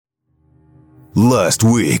Last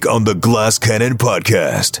week on the Glass Cannon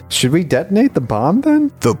podcast. Should we detonate the bomb then?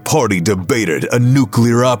 The party debated a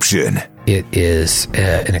nuclear option. It is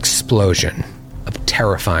an explosion of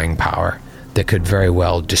terrifying power that could very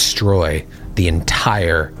well destroy the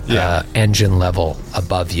entire engine level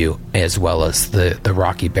above you, as well as the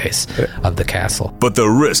rocky base of the castle. But the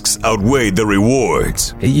risks outweighed the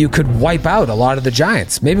rewards. You could wipe out a lot of the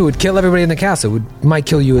giants. Maybe it would kill everybody in the castle. It might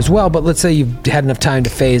kill you as well, but let's say you've had enough time to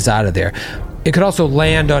phase out of there. It could also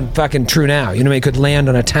land on fucking True Now. You know, it could land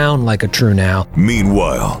on a town like a True Now.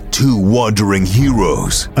 Meanwhile, two wandering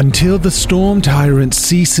heroes. Until the Storm Tyrant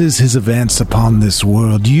ceases his advance upon this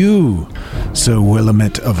world, you, Sir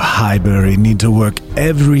Willamette of Highbury, need to work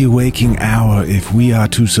every waking hour if we are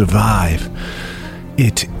to survive.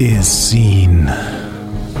 It is seen.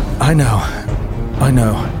 I know.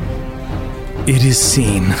 It is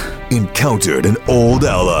seen. Encountered an old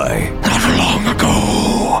ally. Not long ago,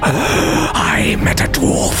 I met a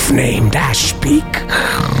dwarf named Ashpeak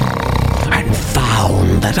and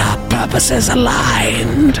found that our purposes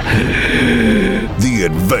aligned. The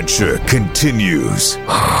adventure continues.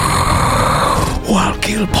 While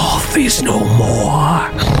Gilpoth is no more,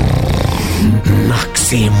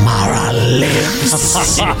 Noximara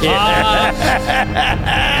lives.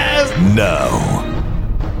 Now.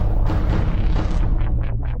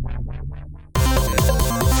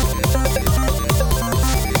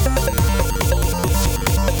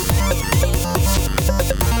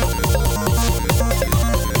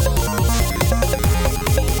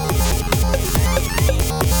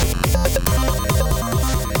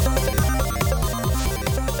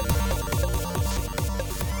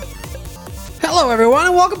 Hello, everyone,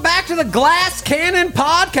 and welcome back to the Glass Cannon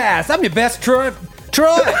podcast. I'm your best Troy. Your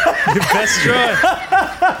best Troy.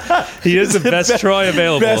 He is the best Troy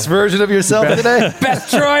available. Best version of yourself today? Best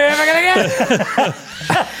Troy ever gonna get.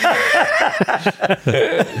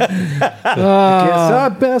 Guess our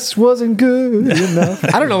best wasn't good enough.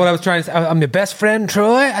 I don't know what I was trying to say. I'm your best friend,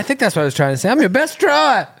 Troy. I think that's what I was trying to say. I'm your best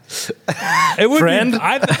Troy. It would Friend? Be,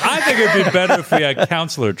 I think it would be better if we had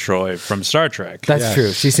Counselor Troy from Star Trek. That's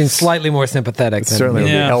true. She seems slightly more sympathetic than Certainly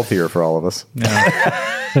me. would be healthier for all of us.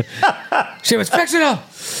 She was fictional.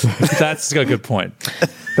 That's a good point.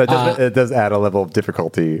 It does add a level of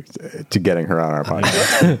difficulty to getting her on our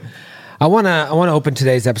podcast. I want to open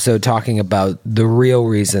today's episode talking about the real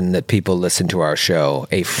reason that people listen to our show,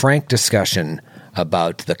 a frank discussion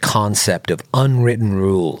about the concept of unwritten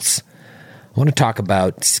rules. I want to talk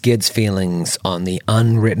about Skid's feelings on the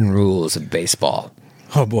unwritten rules of baseball.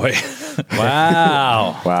 Oh, boy.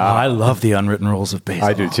 Wow. Wow. I love the unwritten rules of baseball.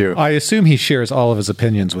 I do too. I assume he shares all of his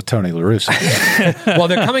opinions with Tony La Russa. Well,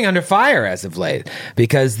 they're coming under fire as of late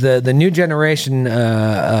because the new generation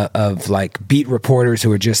of like beat reporters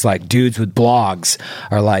who are just like dudes with blogs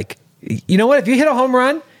are like, you know what? If you hit a home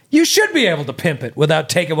run, you should be able to pimp it without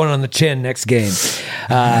taking one on the chin next game. So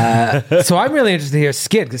I'm really interested to hear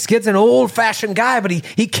Skid, because Skid's an old-fashioned guy, but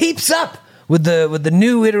he keeps up with the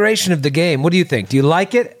new iteration of the game. What do you think? Do you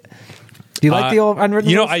like it? Do you like the old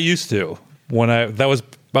unwritten rules? I used to. That was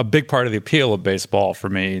a big part of the appeal of baseball for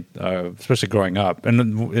me, especially growing up.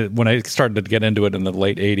 And when I started to get into it in the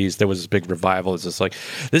late 80s, there was this big revival. It's just like,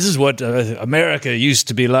 this is what America used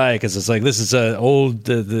to be like. It's just like, this is an old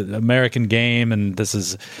the American game, and this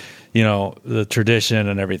is, the tradition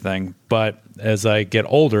and everything. But as I get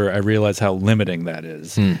older, I realize how limiting that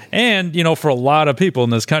is. And, for a lot of people in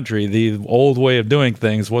this country, the old way of doing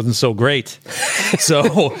things wasn't so great.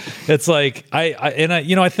 So it's like,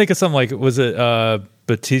 I think of something like, was it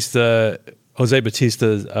Jose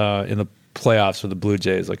Batista in the playoffs for the Blue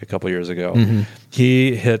Jays like a couple years ago. Mm-hmm.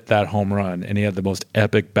 He hit that home run, and he had the most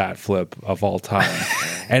epic bat flip of all time.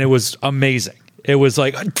 And it was amazing. It was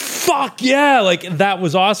like, fuck yeah, like that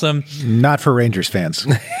was awesome. Not for Rangers fans.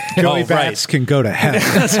 Joey Bats can go to hell.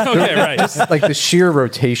 Okay, right. Just like the sheer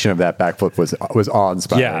rotation of that backflip was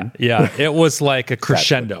awe-inspiring. Yeah. It was like a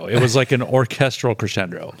crescendo. It was like an orchestral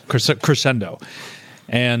crescendo.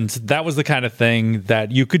 And that was the kind of thing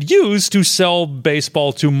that you could use to sell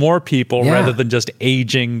baseball to more people rather than just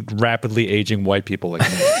rapidly aging white people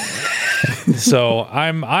like me. So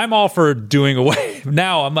I'm all for doing away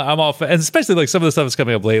now. I'm all for, and especially like some of the stuff that's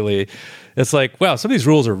coming up lately. It's like, wow, some of these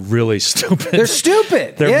rules are really stupid. They're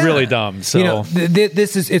stupid. They're really dumb. So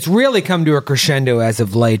it's really come to a crescendo as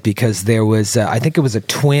of late because there was I think it was a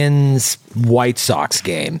Twins White Sox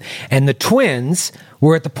game, and the Twins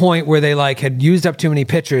were at the point where they like had used up too many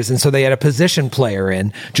pitchers, and so they had a position player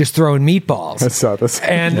in just throwing meatballs. I saw this.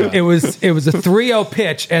 And it was a 3-0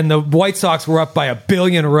 pitch, and the White Sox were up by 1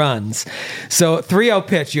 billion runs. So 3-0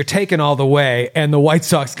 pitch, you're taking all the way, and and the White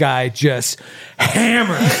Sox guy just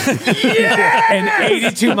hammered an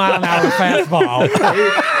 82 mile an hour fastball.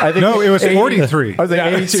 I think No, it was 43. I was like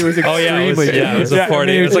 82 was extremely it was a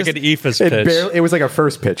 40. It was like an eephus pitch. It was like a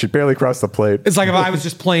first pitch. It barely crossed the plate. It's like if I was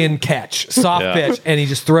just playing catch, soft pitch, and he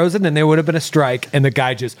just throws it, and there would have been a strike, and the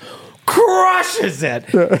guy just crushes it.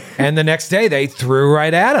 And the next day, they threw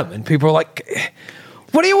right at him, and people were like,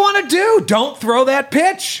 what do you want to do? Don't throw that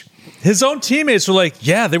pitch. His own teammates were like,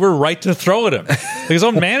 yeah, they were right to throw at him. Like his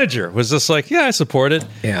own manager was just like, yeah, I support it.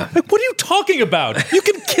 Yeah. Like, what are you talking about? You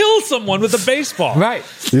can kill someone with a baseball. Right.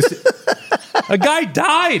 A guy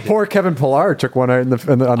died. Poor Kevin Pillar took one out on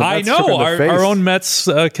the I Mets, took him know, in the face. our own Mets,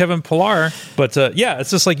 Kevin Pillar. But yeah, it's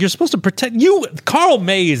just like you're supposed to protect you. Carl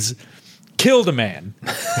Mays killed a man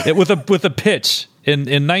with a pitch in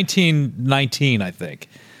 1919, I think.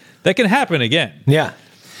 That can happen again. Yeah.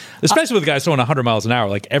 Especially with guys throwing 100 miles an hour,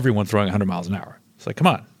 like everyone throwing 100 miles an hour. It's like, come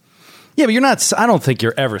on. Yeah, but you're not. I don't think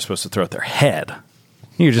you're ever supposed to throw at their head.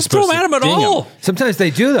 You're just Throw supposed them at to him at ding all. 'em. Sometimes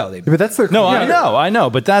they do, though. But that's their No, I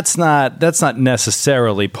know, but that's not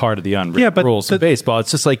necessarily part of the unwritten rules of baseball.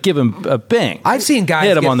 It's just like give him a bing. I've seen guys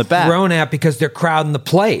hit him get on the back. thrown at because they're crowding the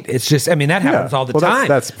plate. It's just, I mean, that happens all the Well, time.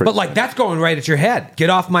 that's pretty but like, that's going right at your head.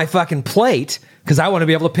 Get off my fucking plate because I want to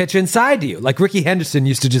be able to pitch inside to you. Like Ricky Henderson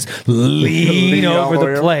used to just lean over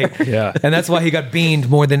the plate. Yeah. And that's why he got beamed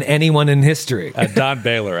more than anyone in history. Don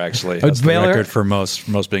Baylor actually has the Baylor? record for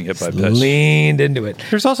most being hit by pitch. Leaned into it.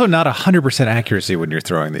 There's also not 100% accuracy when you're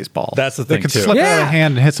throwing these balls. That's the They thing, can too. slip out of Yeah. the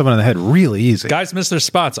hand and hit someone in the head really easy. Guys miss their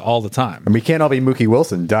spots all the time. And we can't all be Mookie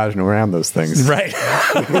Wilson dodging around those things. Right.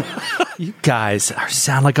 You guys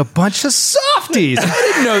sound like a bunch of softies. I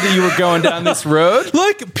didn't know that you were going down this road.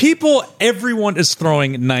 Look, everyone is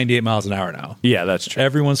throwing 98 miles an hour now. Yeah, that's true.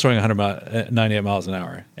 Everyone's throwing 98 miles an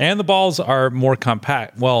hour. And the balls are more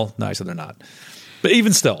compact. Well, no, so they're not. But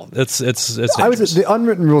even still, it's dangerous. The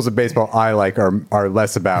unwritten rules of baseball I like are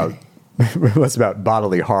less about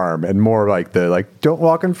bodily harm and more like don't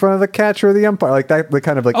walk in front of the catcher or the umpire, like that, the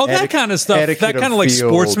kind of like that kind of stuff, that kind of like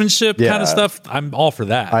field. sportsmanship kind Yeah. of stuff. I'm all for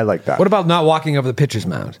that. I like that. What about not walking over the pitcher's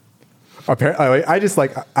mound? Apparently, I just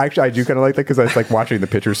like, actually I do kind of like that because I just like watching the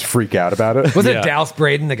pitchers freak out about it. Was Yeah. it Dallas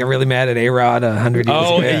Braden that got really mad at A-Rod 100 years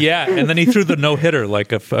Oh ago? yeah, and then he threw the no-hitter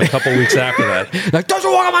like a couple weeks after that. Like, don't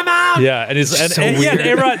you walk on my mound! Yeah, and So and weird.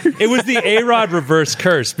 A-Rod, it was the A-Rod reverse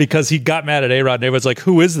curse because he got mad at A-Rod and everyone's like,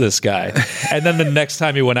 who is this guy? And then the next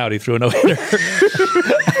time he went out, he threw a no-hitter.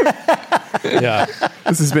 Yeah.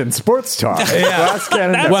 This has been Sports Talk. Glass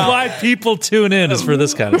Cannon. That's why people tune in is for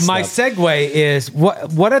this kind of My stuff. segue is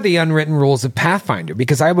what are the unwritten rules of Pathfinder?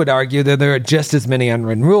 Because I would argue that there are just as many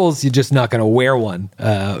unwritten rules. You're just not going to wear one.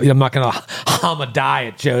 I'm not going to hum a die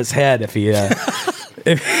at Joe's head if he.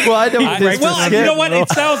 Well, I don't. Well, you know what? It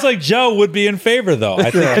sounds like Joe would be in favor, though. I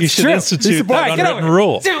think you should institute that unwritten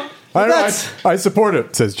rule. I support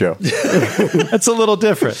it, says Joe. That's a little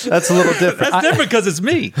different. That's That's different because it's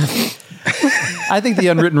me. I think the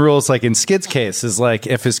unwritten rules, like in Skid's case, is like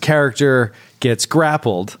if his character gets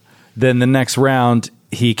grappled, then the next round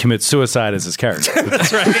he commits suicide as his character.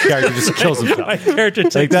 That's right. His character just kills himself. My character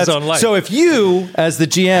takes his own life. So if you, as the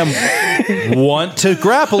GM, want to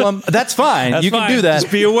grapple him, that's fine. That's you can fine. do that.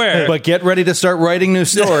 Just be aware. But get ready to start writing new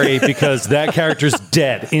story because that character's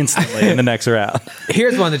dead instantly in the next round.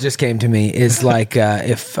 Here's one that just came to me is like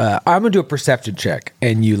if I'm going to do a perception check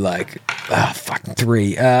and you like, fucking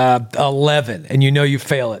 3, 11, and you know you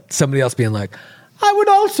fail it. Somebody else being like, I would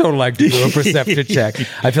also like to do a perception check.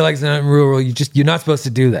 I feel like it's not rule. You're not supposed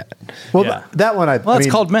to do that. Well, Yeah. that one, It's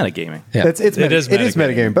called metagaming. Yeah. It is metagaming.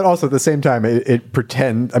 metagaming, but also at the same time, it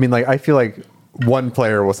pretend. I mean, like I feel like one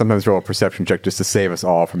player will sometimes roll a perception check just to save us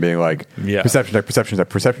all from being like perception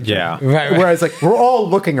check. Yeah. Right. Whereas like we're all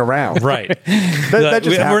looking around. Right. That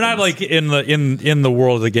just We're not happens. like in the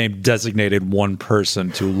world of the game designated one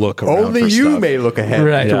person to look around. Only for you stuff. may look ahead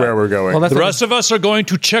Right. to Yeah. where we're going. Well, that's The rest of us are going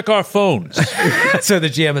to check our phones. So the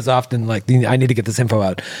GM is often like, I need to get this info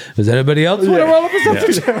out. Does anybody else want to roll a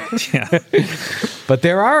perception check? Yeah. But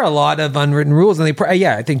there are a lot of unwritten rules, and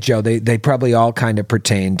I think Joe, they probably all kind of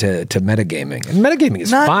pertain to metagaming, and metagaming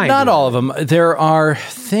is fine. Not all of them. There are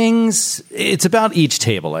things. It's about each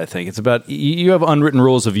table. I think it's about you have unwritten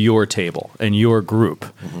rules of your table and your group,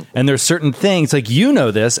 and there's certain things like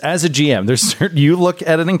this as a GM. There's certain you look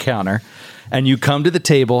at an encounter, and you come to the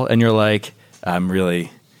table, and you're like,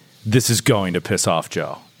 this is going to piss off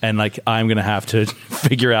Joe, and like I'm going to have to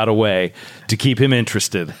figure out a way to keep him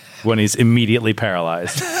interested when he's immediately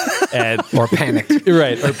paralyzed and Or panicked.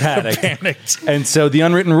 right, or panicked. And so the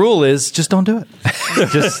unwritten rule is just don't do it.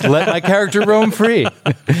 Just let my character roam free.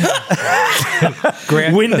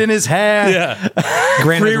 Wind in his hair. Yeah.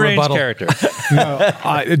 Grant Free as a range rebuttal. character.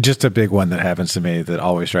 Just a big one that happens to me that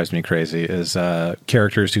always drives me crazy is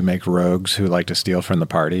characters who make rogues who like to steal from the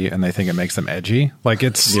party and they think it makes them edgy. Like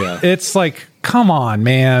it's like, come on,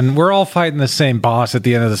 man. We're all fighting the same boss at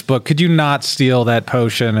the end of this book. Could you not steal that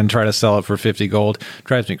potion and try to sell it for 50 gold?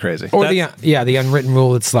 Drives me crazy. Or the unwritten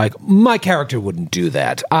rule. It's like, my character wouldn't do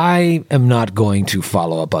that. I am not going to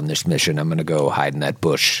follow up on this mission. I'm going to go hide in that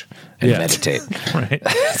bush and meditate. Right.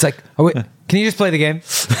 It's like, oh wait, can you just play the game?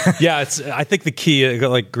 Yeah, I think the key,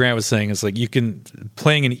 like Grant was saying, is like you can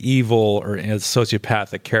playing an evil or a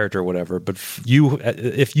sociopathic character or whatever, but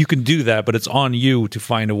if you can do that, but it's on you to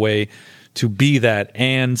find a way to be that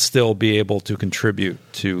and still be able to contribute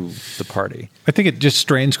to the party. I think it just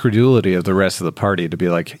strains credulity of the rest of the party to be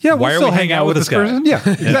like, yeah, Why we'll are we still hang hanging out with this guy? person. Yeah,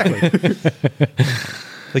 exactly.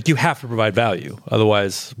 Like you have to provide value,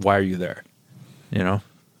 otherwise, why are you there? You know.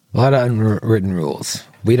 A lot of unwritten rules.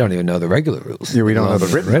 We don't even know the regular rules. Yeah, we don't know the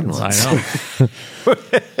written ones. I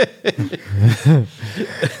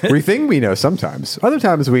know. We think we know sometimes. Other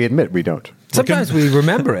times we admit we don't. Sometimes we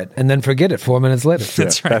remember it and then forget it 4 minutes later.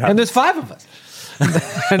 That's right. And there's 5 of us.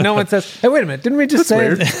 And no one says, hey, wait a minute. Didn't we just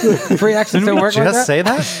say free access don't work like that? Just say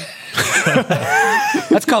that?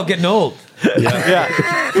 That's called getting old. Yeah,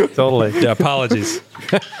 totally. Yeah, apologies.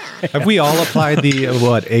 Have we all applied the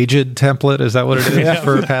aged template? Is that what it is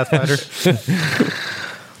for Pathfinder?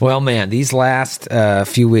 Well, man, these last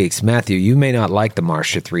few weeks, Matthew, you may not like the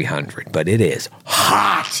March to 300, but it is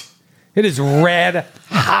hot. It is red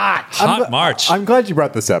hot. Hot March. I'm glad you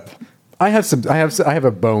brought this up. I have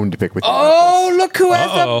a bone to pick with you. Oh, look who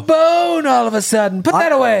has a bone all of a sudden. Put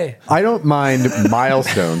that away. I don't mind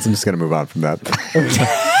milestones. I'm just going to move on from that.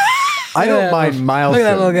 I don't mind milestones. Look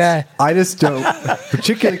at that little guy. I just don't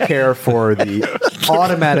particularly care for the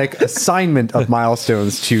automatic assignment of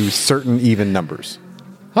milestones to certain even numbers.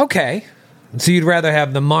 Okay. So you'd rather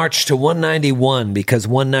have the March to 191 because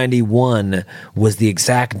 191 was the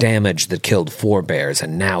exact damage that killed 4 bears,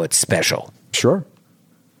 and now it's special. Sure.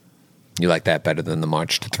 You like that better than the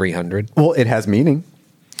March to 300? Well, it has meaning.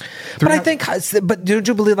 But I think, but don't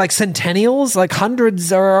you believe like centennials, like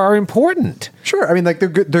hundreds are important? Sure. I mean, like they're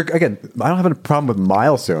good. Again, I don't have a problem with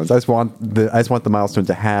milestones. I just want the milestone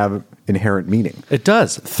to have inherent meaning. It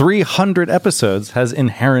does. 300 episodes has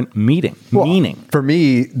inherent meaning. For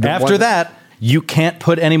me, After that, you can't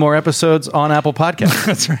put any more episodes on Apple Podcasts.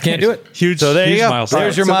 That's right. Can't do it. Huge. So there you huge go. milestone.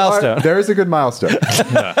 There's your milestone. There is a good milestone.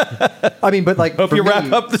 I mean, but like, Hope for you me,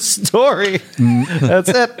 wrap up the story. That's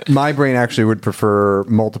it. my brain actually would prefer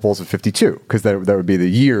multiples of 52 because that would be the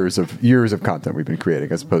years of content we've been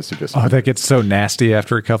creating as opposed to just. Oh, that gets so nasty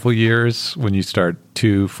after a couple years when you start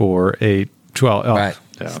 2, 4, 8, 12. Oh, Right.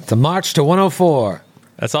 yeah. The March to 104.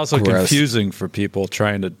 That's also Gross. confusing for people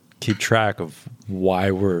trying to keep track of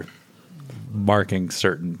why we're marking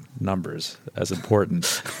certain numbers as important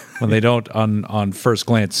when they don't on first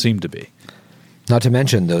glance seem to be. Not to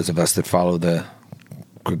mention those of us that follow the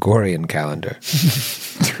Gregorian calendar.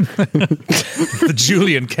 The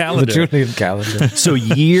Julian calendar. The Julian calendar. So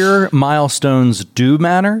year milestones do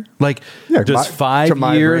matter? Like, Yeah, does to 5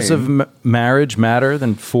 my years brain. of marriage matter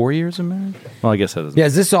than 4 years of marriage? Well, I guess that doesn't. Yeah,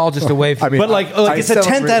 is this all just a way for... I mean, But like I is a 10th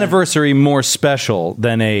celebrate- anniversary more special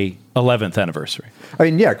than a 11th anniversary? I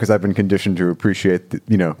mean, yeah, because I've been conditioned to appreciate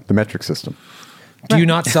the metric system. Do you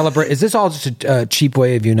not celebrate? Is this all just a cheap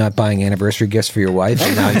way of you not buying anniversary gifts for your wife?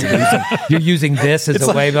 And now you're using this as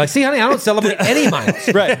a way of like, see, honey, I don't celebrate any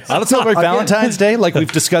miles. Right. I don't celebrate Valentine's Day like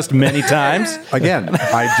we've discussed many times. Again,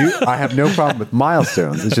 I have no problem with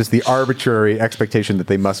milestones. It's just the arbitrary expectation that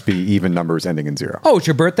they must be even numbers ending in 0. Oh, it's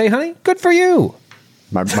your birthday, honey? Good for you.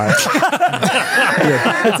 Yeah,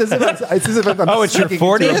 it's as if I'm Oh, it's your sticking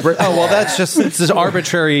 40th? into a brick- Oh, well, it's this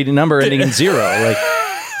arbitrary number ending in 0. Like,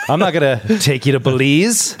 I'm not going to take you to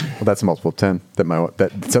Belize. Well, that's a multiple of 10.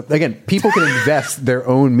 So again, people can invest their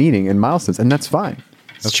own meaning in milestones, and that's fine.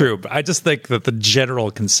 It's true, but I just think that the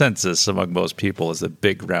general consensus among most people is that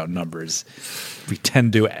big round numbers, we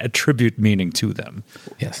tend to attribute meaning to them.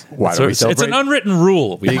 Yes. Why So do we it's an celebrate unwritten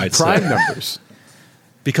rule, we big might prime say. numbers?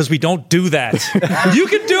 Because we don't do that. You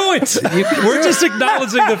can do it. We're just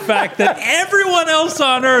acknowledging the fact that everyone else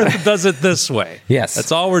on Earth does it this way. Yes.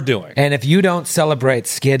 That's all we're doing. And if you don't celebrate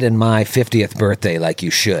Skid and my 50th birthday like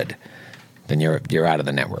you should, then you're out of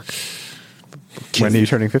the network. When are you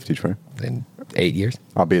turning 50, Troy? In 8 years?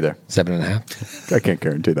 I'll be there. 7.5? I can't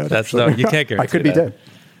guarantee that. That's actually. no, you can't guarantee I could be that. dead.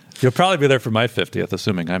 You'll probably be there for my 50th,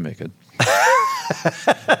 assuming I make it.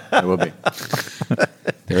 It will be.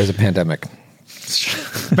 There is a pandemic.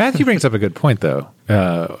 Matthew brings up a good point, though,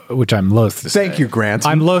 which I'm loath to say. Thank you, Grant.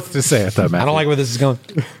 I'm loath to say it, though, Matthew. I don't like where this is going.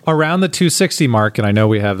 Around the 260 mark, and I know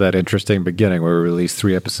we have that interesting beginning where we released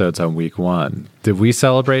 3 episodes on week 1. Did we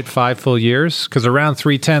celebrate 5 full years? Because around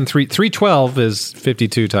 312 is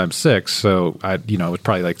 52 times 6. So, it was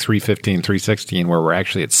probably like 315, 316, where we're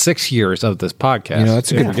actually at 6 years of this podcast.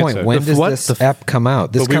 That's a good point. When does this ep come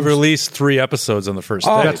out? But we released 3 episodes on the first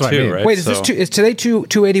day, that's what I too, mean. right? Wait, is today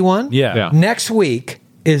 281? Yeah. Next week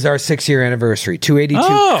is our 6-year anniversary.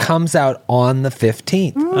 282 comes out on the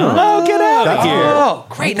 15th. Oh, get out of here. Oh,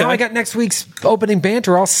 great. Now I got next week's opening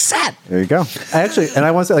banter all set. There you go. And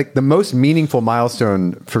I want to say, like, the most meaningful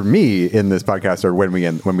milestone for me in this podcast are when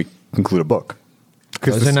we conclude a book.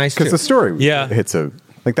 Those are nice, too. Because the story hits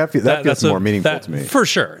that feels more meaningful to me. For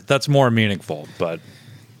sure. That's more meaningful, but...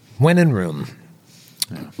 When in room.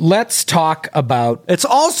 Let's talk about... It's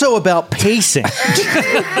also about pacing.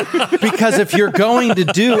 Because if you're going to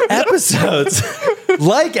do episodes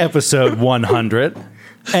like episode 100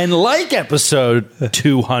 and like episode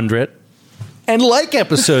 200 and like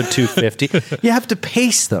episode 250, you have to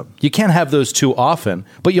pace them. You can't have those too often,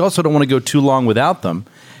 but you also don't want to go too long without them.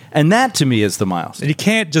 And that, to me, is the milestone. You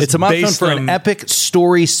can't just It's a milestone for an epic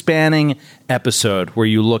story-spanning episode where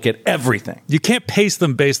you look at everything. You can't pace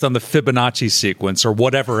them based on the Fibonacci sequence or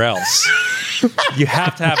whatever else. You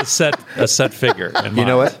have to have a set figure in mind. You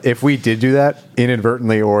know what? If we did do that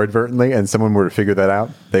inadvertently or advertently, and someone were to figure that out,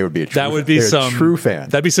 they would be a true fan.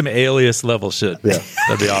 That'd be some Alias level shit. Yeah,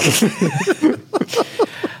 that'd be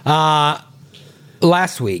awesome.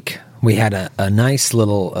 Last week, we had a nice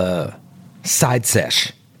little side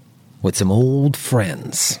sesh with some old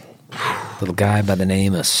friends. Little guy by the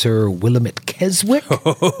name of Sir Willamette Keswick.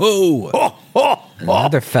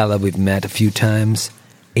 Another fella we've met a few times,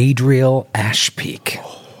 Adriel Ashpeak.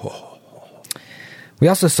 We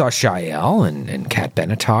also saw Shael and Kat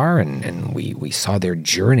Benatar, and we saw their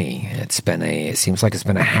journey. It seems like it's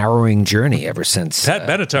been a harrowing journey ever since. Kat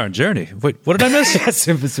Benatar and Journey. Wait, what did I miss?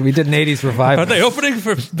 Yes, we did an 80s revival. Are they opening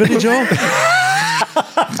for Billy Joel?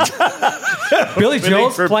 Billy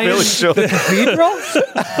Joel's playing the cathedral?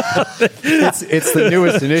 It's the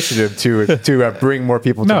newest initiative to bring more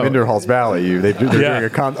people to Minderhall's Valley. They're doing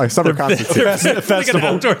a summer concert series. Festival.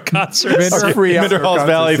 An outdoor concert. A free Minderhall's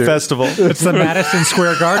Valley Festival. It's the Madison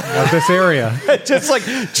Square Garden of this area. Just like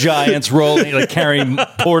giants rolling, like carrying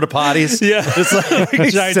porta potties. Yeah. It's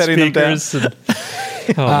like giant setting them down. speakers.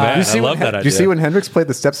 Oh, man, I love that idea. Do you see when Hendrix played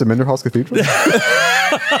the steps of Minderhall's Cathedral?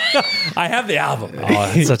 I have the album.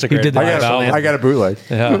 Oh, it's such a great album. I got a bootleg.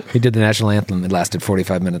 Yeah. He did the national anthem. It lasted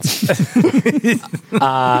 45 minutes.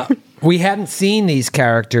 We hadn't seen these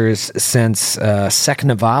characters since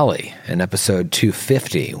Seknavali in episode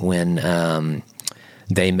 250 when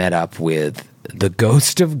they met up with the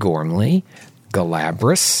ghost of Gormley,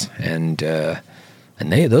 Galabras, and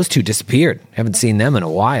those two disappeared. Haven't seen them in a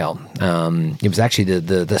while. It was actually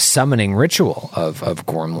the summoning ritual of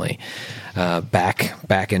Gormley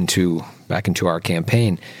back into our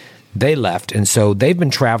campaign. They left, and so they've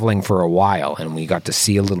been traveling for a while, and we got to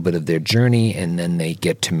see a little bit of their journey, and then they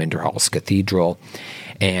get to Minderhall's Cathedral.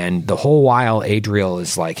 And the whole while, Adriel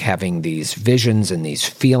is like having these visions and these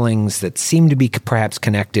feelings that seem to be perhaps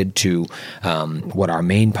connected to what our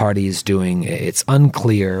main party is doing. It's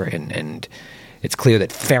unclear, and it's clear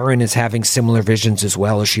that Farron is having similar visions as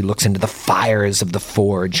well as she looks into the fires of the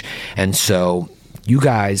forge. And so you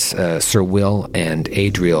guys, Sir Will and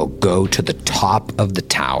Adriel, go to the top of the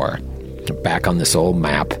tower, back on this old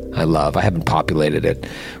map I love. I haven't populated it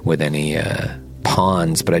with any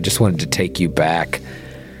pawns, but I just wanted to take you back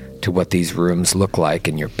to what these rooms look like,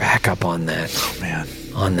 and you're back up on that,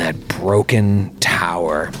 on that broken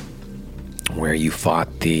tower where you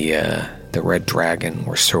fought the Red Dragon,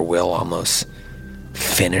 where Sir Will almost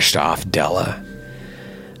finished off Della.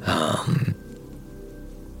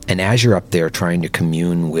 And as you're up there trying to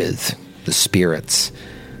commune with the spirits,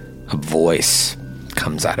 a voice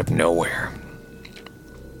comes out of nowhere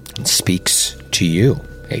and speaks to you,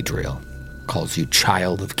 Adriel. Calls you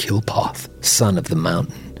Child of Kilpoth, Son of the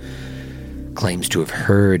Mountain. Claims to have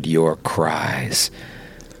heard your cries.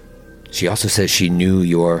 She also says she knew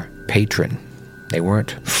your patron. They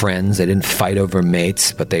weren't friends, they didn't fight over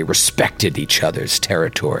mates, but they respected each other's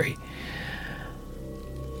territory.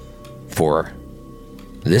 For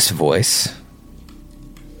this voice,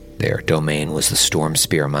 their domain was the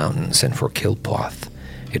Stormspear Mountains, and for Kilpoth,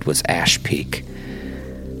 it was Ashpeak.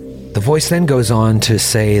 The voice then goes on to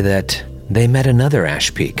say that they met another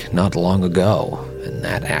Ashpeak not long ago, and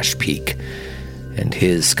that Ashpeak and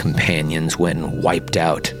his companions went and wiped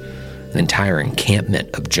out entire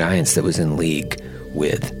encampment of giants that was in league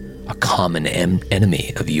with a common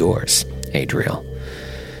enemy of yours, Adriel.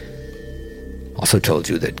 Also told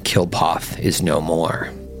you that Kilpoth is no more,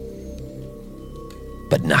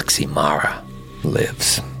 but Naximara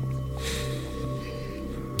lives.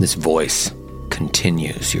 This voice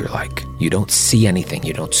continues. You're like, you don't see anything.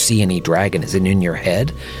 You don't see any dragon. Is it in your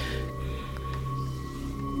head?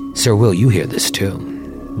 Sir Will, you hear this too.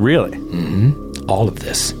 Really? Mm-hmm. All of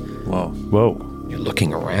this. Whoa. You're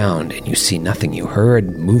looking around and you see nothing. You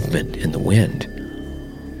heard movement in the wind.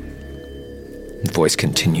 The voice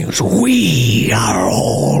continues. We are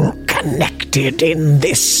all connected in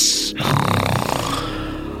this.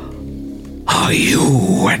 Are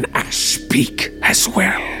you an Ashpeak as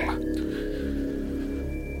well?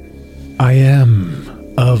 I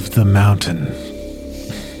am of the mountain.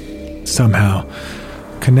 Somehow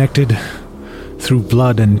connected through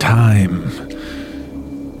blood and time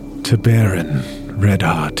to Baron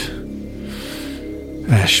Redheart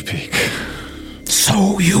Ashpeak.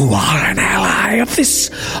 So you are an ally of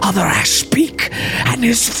this other Ashpeak and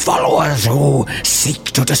his followers who seek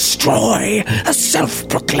to destroy the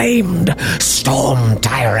self-proclaimed Storm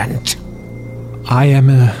Tyrant. I am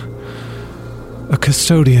a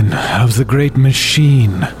custodian of the great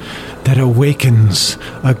machine that awakens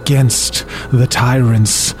against the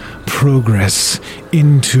tyrant's progress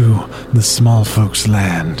into the small folks'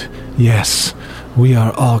 land. Yes, we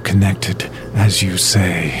are all connected, as you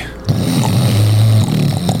say.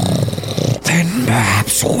 Then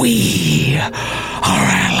perhaps we are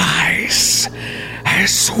allies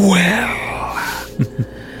as well.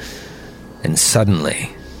 And suddenly,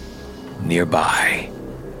 nearby,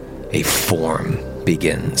 a form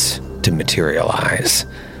begins to materialize.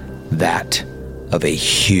 That of a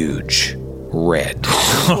huge red.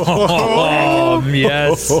 Oh,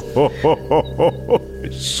 yes.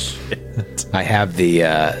 I have the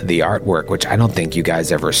artwork, which I don't think you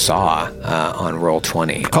guys ever saw on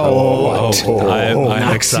Roll20.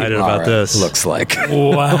 I'm excited about this. Looks like.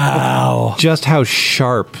 Wow. Just how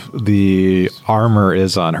sharp the armor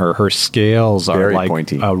is on her. Her scales are Very like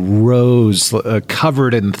pointy. a rose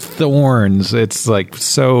covered in thorns. It's like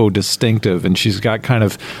so distinctive, and she's got kind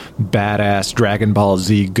of badass Dragon Ball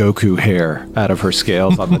Z Goku hair out of her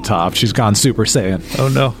scales on the top. She's gone Super Saiyan. Oh,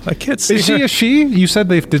 no. I can't see Is her. she a she? You said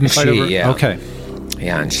they didn't fight She, over. yeah. Okay.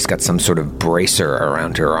 Yeah, and she's got some sort of bracer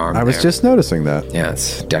around her arm. I was there. just noticing that. Yeah,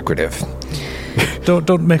 it's decorative.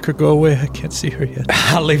 Don't make her go away. I can't see her yet.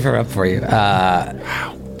 I'll leave her up for you.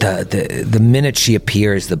 The minute she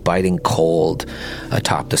appears, the biting cold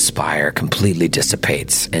atop the spire completely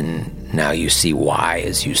dissipates, and now you see why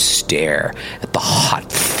as you stare at the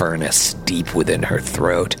hot furnace deep within her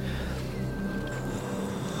throat.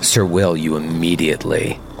 Sir Will, you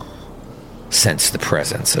immediately sense the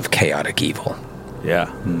presence of chaotic evil.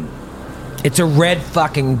 Yeah. It's a red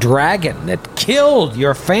fucking dragon that killed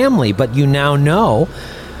your family, but you now know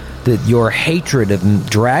that your hatred of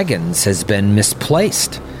dragons has been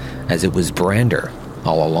misplaced, as it was Brander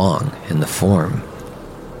all along in the form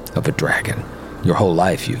of a dragon. Your whole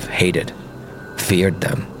life you've hated, feared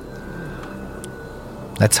them.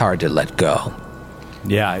 That's hard to let go.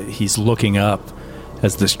 Yeah, he's looking up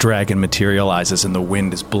as this dragon materializes and the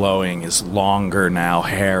wind is blowing his longer now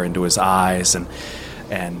hair into his eyes, and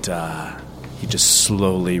he just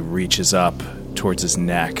slowly reaches up towards his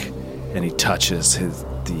neck and he touches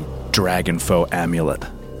the dragon foe amulet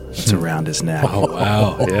that's around his neck. Oh,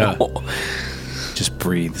 wow. Yeah. Just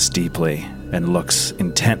breathes deeply and looks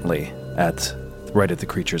intently right at the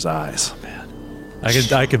creature's eyes.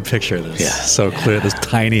 I can picture this so clear. This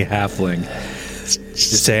tiny halfling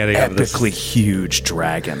standing up. Epically huge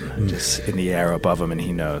dragon just in the air above him, and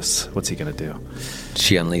he knows. What's he going to do?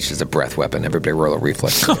 She unleashes a breath weapon. Everybody roll a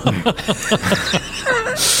reflex.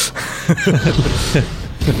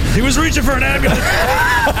 He was reaching for an amulet.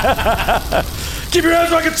 Keep your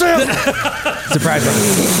hands back and Sam. Surprise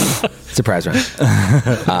round. Surprise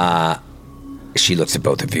round. She looks at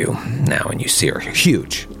both of you now, and you see her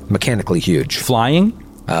huge, mechanically huge. Flying?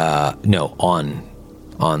 No, on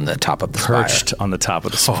the top of the Perched spire. on the top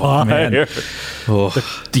of the spire. Man. I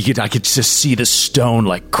could just see the stone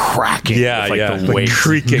like cracking. Yeah, with, yeah. the Like weight.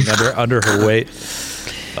 creaking under her weight.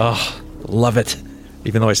 Oh, love it.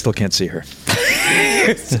 Even though I still can't see her.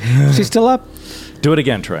 She's still up. Do it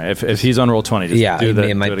again, Troy. If he's on roll 20, just Yeah, do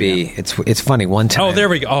it might be. again. It's funny. One time. Oh, there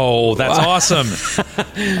we go. Oh, that's awesome.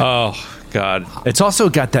 Oh, God. It's also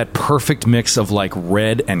got that perfect mix of like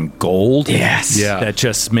red and gold. Yes. Yeah. That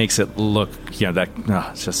just makes it look,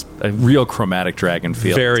 it's just a real chromatic dragon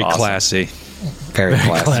feel. Very It's awesome. classy. Very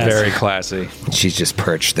classy. Very classy. She's just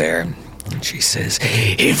perched there, She says,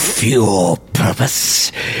 if your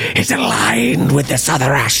purpose is aligned with this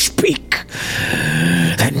other ash peak,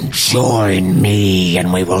 then join me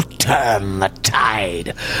and we will turn the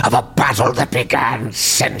tide of a battle that began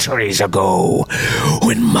centuries ago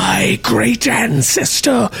when my great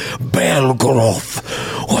ancestor Belgoroth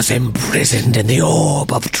was imprisoned in the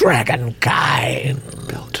orb of dragonkind.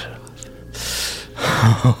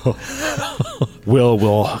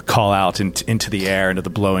 Will call out into the air, into the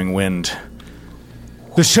blowing wind.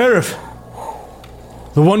 The sheriff!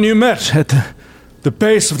 The one you met at the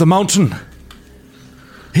base of the mountain.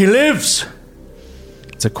 He lives!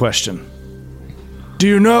 It's a question. Do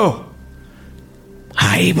you know?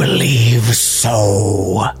 I believe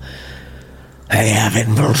so. They have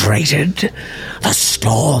infiltrated the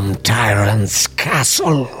Storm Tyrant's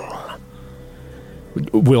castle.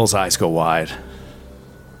 Will's eyes go wide.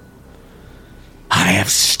 I have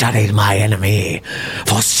studied my enemy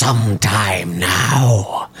for some time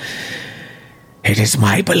now. It is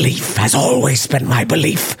my belief, has always been my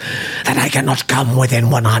belief, that I cannot come within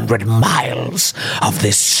 100 miles of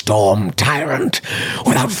this Storm Tyrant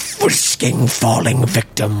without risking falling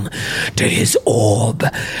victim to his orb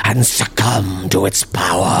and succumb to its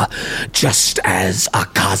power, just as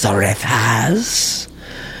Akazareth has.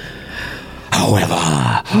 However,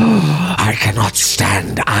 I cannot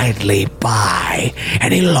stand idly by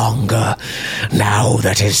any longer now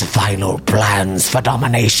that his final plans for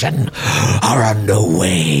domination are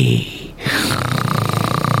underway.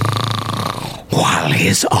 While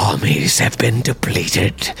his armies have been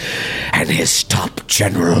depleted and his top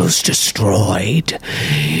generals destroyed,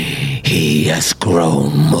 he has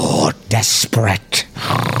grown more desperate.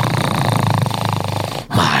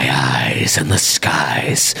 My eyes and the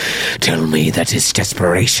skies tell me that his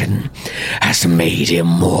desperation has made him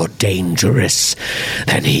more dangerous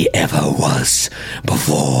than he ever was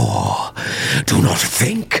before. Do not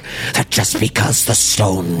think that just because the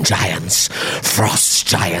stone giants, frost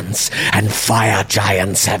giants, and fire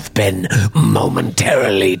giants have been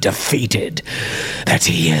momentarily defeated, that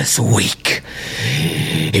he is weak.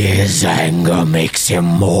 His anger makes him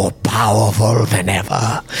more powerful than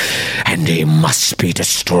ever, and he must be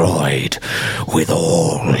destroyed with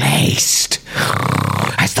all haste.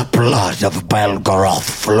 As the blood of Belgoroth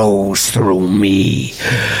flows through me,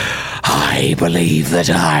 I believe that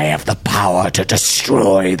I have the power to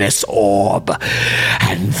destroy this orb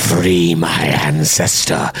and free my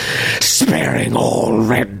ancestor, sparing all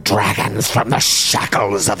red dragons from the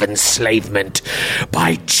shackles of enslavement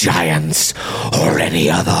by giants or any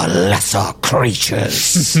other lesser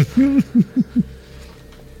creatures.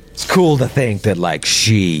 It's cool to think that, like,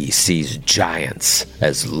 she sees giants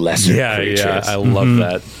as lesser creatures. Yeah, I love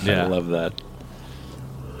that. Yeah. I love that.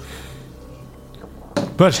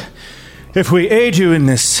 But if we aid you in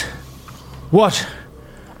this, what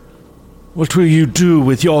will you do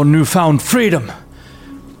with your newfound freedom?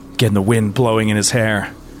 Again, the wind blowing in his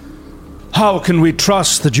hair. How can we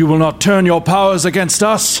trust that you will not turn your powers against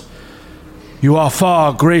us? You are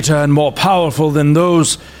far greater and more powerful than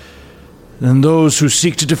those who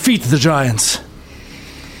seek to defeat the giants.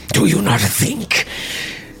 Do you not think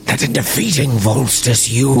that in defeating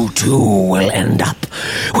Volstis you too will end up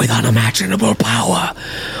with unimaginable power?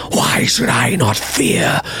 Why should I not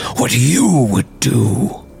fear what you would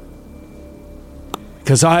do?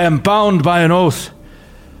 Because I am bound by an oath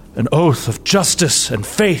of justice and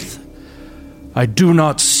faith. I do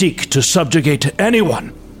not seek to subjugate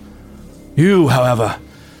anyone. You, however,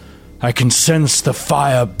 I can sense the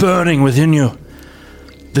fire burning within you,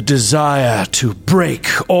 the desire to break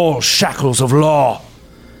all shackles of law.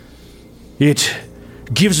 It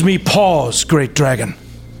gives me pause, great dragon.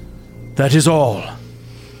 That is all.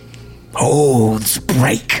 Oaths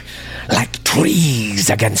break like trees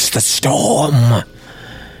against the storm.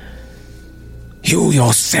 You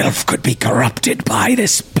yourself could be corrupted by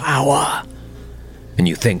this power. And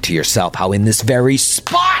you think to yourself how in this very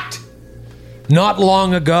spot, not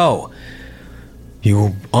long ago,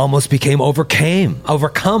 you almost became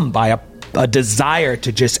overcome by a desire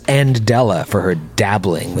to just end Della for her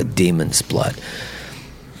dabbling with demon's blood.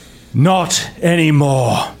 Not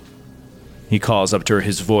anymore, he calls up to her,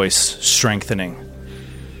 his voice strengthening.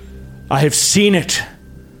 I have seen it.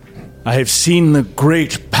 I have seen the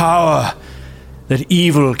great power that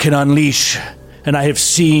evil can unleash, and I have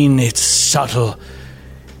seen its subtle,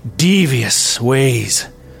 devious ways.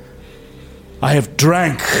 I have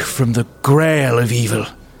drank from the grail of evil,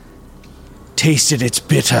 tasted its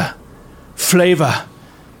bitter flavor,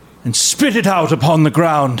 and spit it out upon the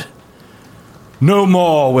ground. No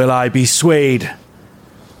more will I be swayed.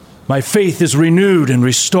 My faith is renewed and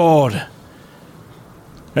restored.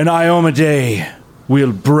 and Iomade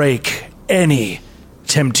will break any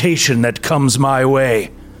temptation that comes my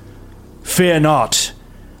way. Fear not.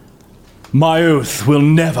 My oath will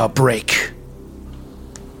never break.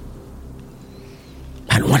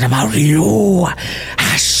 And what about you,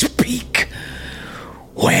 Ashpeak?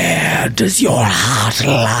 Where does your heart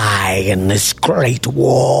lie in this great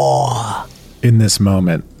war? In this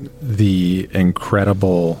moment, the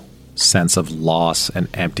incredible sense of loss and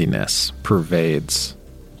emptiness pervades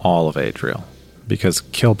all of Adriel. Because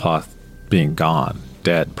Kilpoth being gone,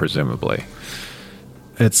 dead presumably,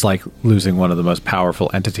 it's like losing one of the most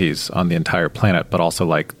powerful entities on the entire planet, but also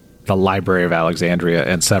like the Library of Alexandria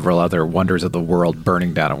and several other wonders of the world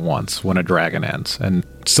burning down at once when a dragon ends. And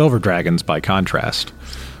silver dragons, by contrast,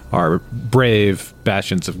 are brave,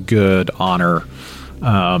 bastions of good, honor,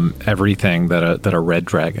 everything that a red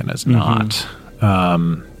dragon is not.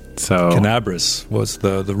 So Canabras was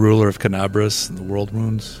the ruler of Canabras and the world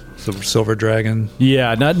wounds. Silver dragon.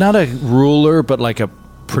 Yeah, not a ruler, but like a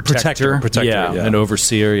protector, yeah, an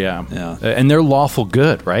overseer, yeah. And they're lawful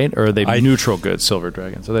good, right? Or are they neutral good, silver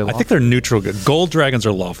dragons? Are they lawful? I think they're neutral good. Gold dragons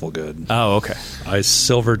are lawful good. Oh, okay.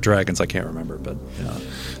 Silver dragons, I can't remember, but yeah.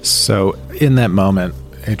 So in that moment,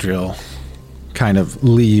 Adriel kind of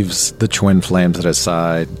leaves the twin flames at his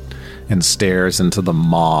side and stares into the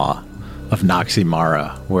maw of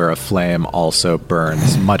Noximara, where a flame also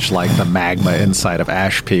burns, much like the magma inside of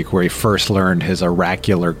Ash Peak, where he first learned his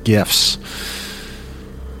oracular gifts.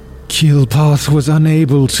 Kilpoth was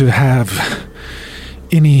unable to have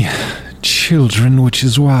any children, which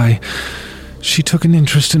is why she took an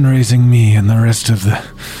interest in raising me and the rest of the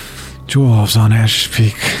dwarves on Ash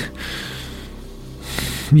Peak.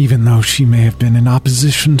 Even though she may have been in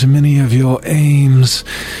opposition to many of your aims,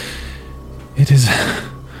 it is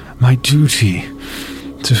my duty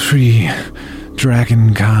to free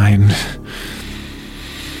dragonkind.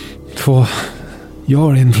 For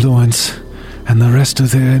your influence and the rest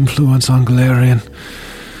of their influence on Galarian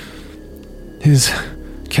is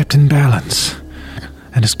kept in balance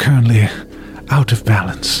and is currently out of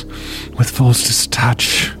balance with Volstis'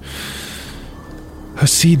 touch. Her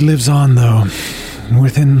seed lives on, though,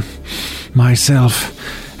 within myself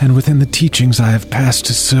and within the teachings I have passed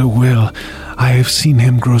to Sir Will. I have seen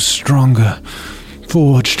him grow stronger,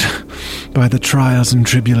 forged by the trials and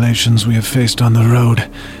tribulations we have faced on the road,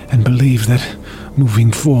 and believe that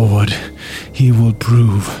moving forward, he will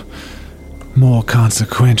prove more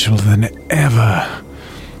consequential than ever.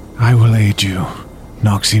 I will aid you,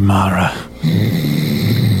 Noximara.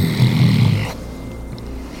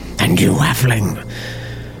 And you, Halfling,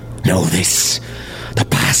 know this. The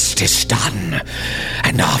past is done,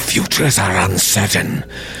 and our futures are uncertain.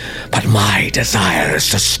 But my desire is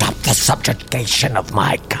to stop the subjugation of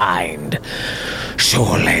my kind.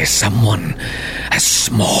 Surely someone as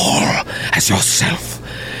small as yourself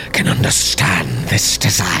can understand this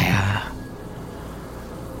desire.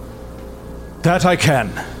 That I can.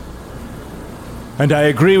 And I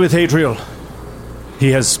agree with Adriel.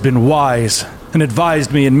 He has been wise and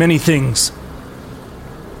advised me in many things.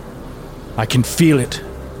 I can feel it.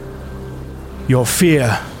 Your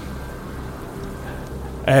fear.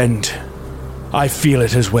 And I feel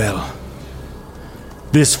it as well.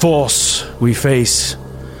 This force we face,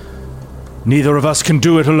 neither of us can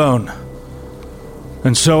do it alone.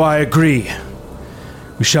 And so I agree.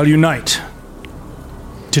 We shall unite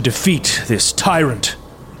to defeat this tyrant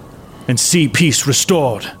and see peace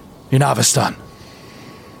restored in Avestan.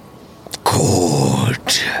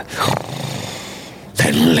 Good.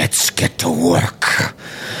 Then let's get to work.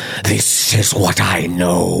 This is what I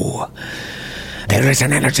know. There is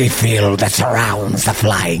an energy field that surrounds the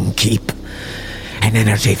Flying Keep. An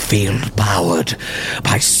energy field powered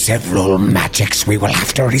by several magics we will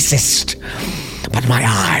have to resist. But my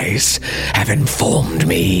eyes have informed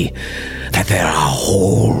me that there are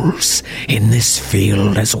holes in this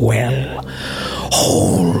field as well.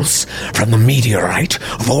 Holes from the meteorite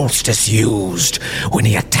Volstis used when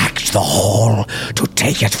he attacked the hall to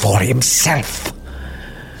take it for himself.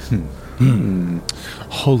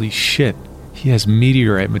 Holy shit. He has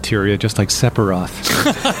meteorite materia just like Sephiroth.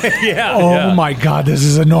 Oh my god, this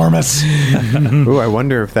is enormous. Ooh, I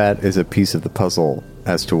wonder if that is a piece of the puzzle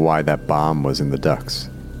as to why that bomb was in the ducks.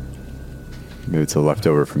 Maybe it's a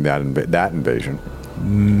leftover from that invasion.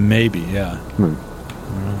 Maybe, yeah.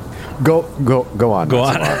 Go on. Go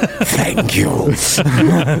on. Thank you.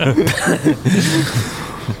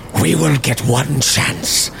 We will get one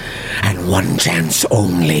chance, and one chance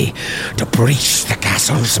only, to breach the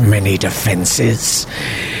castle's many defenses.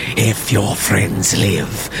 If your friends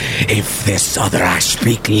live, if this other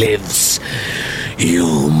Ashpeak lives,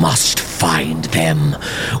 You must find them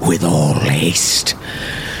with all haste.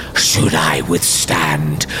 Should I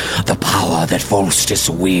withstand the power that Volstis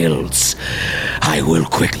wields, I will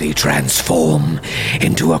quickly transform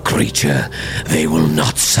into a creature they will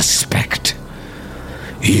not suspect.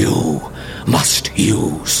 You must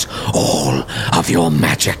use all of your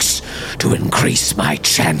magics to increase my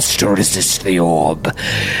chance to resist the orb,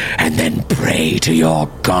 and then pray to your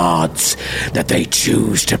gods that they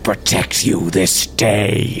choose to protect you this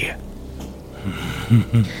day.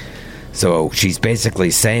 So she's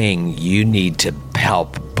basically saying you need to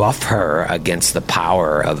help buff her against the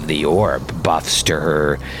power of the orb. Buffs to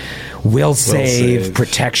her will save,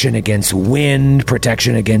 protection against wind,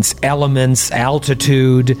 protection against elements,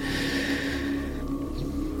 altitude.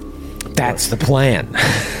 That's the plan.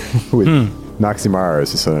 Noximara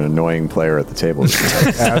is just an annoying player at the table.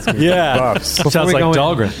 Asking for buffs. Sounds like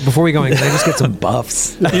Dahlgren. Before we go in, can I just get some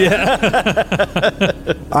buffs?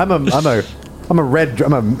 I'm a red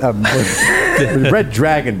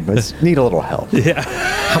dragon, but just need a little help. Yeah.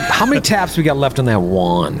 How many taps we got left on that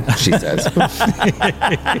wand? She says.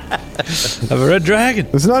 I'm a red dragon.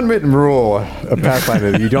 There's an unwritten rule of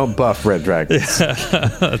Pathfinder that you don't buff red dragons.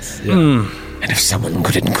 And if someone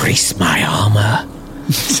could increase my armor,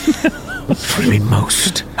 it would be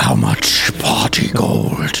most. How much party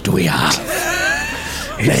gold do we have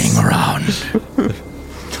laying around?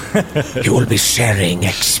 You will be sharing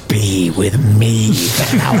XP with me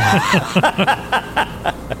for an hour.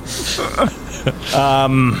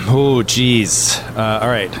 Oh, geez. All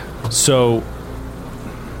right. So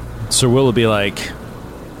Sir Will will be like,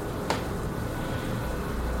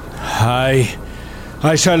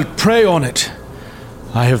 I shall pray on it.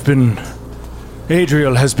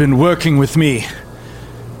 Adriel has been working with me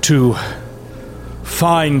to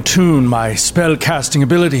fine-tune my spell-casting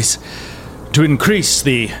abilities, to increase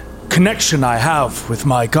the connection I have with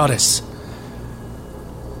my goddess.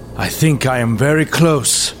 I think I am very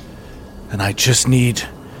close, and I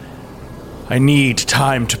need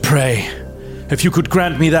time to pray. If you could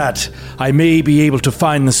grant me that, I may be able to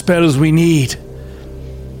find the spells we need.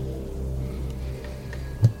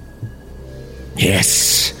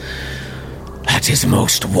 Yes, that is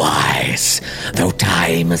most wise, though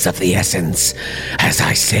time is of the essence. As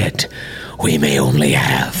I said, we may only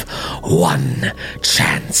have one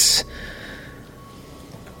chance.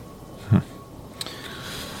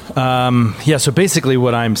 so basically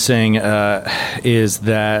what I'm saying is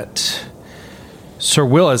that Sir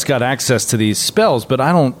Will has got access to these spells, but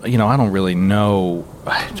I don't really know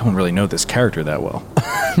this character that well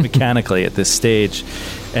mechanically at this stage.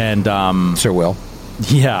 And Sir Will.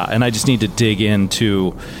 Yeah, and I just need to dig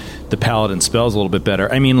into the paladin spells a little bit better.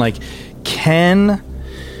 I mean, like, can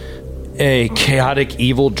a chaotic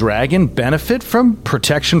evil dragon benefit from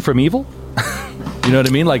protection from evil? You know what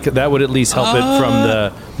I mean? Like, that would at least help it from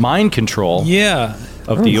the mind control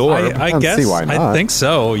of the orb. I guess. See why not. I think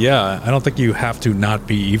so, yeah. I don't think you have to not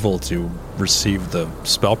be evil to receive the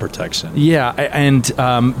spell protection. Yeah, and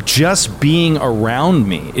just being around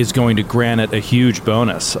me is going to grant it a huge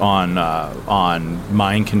bonus on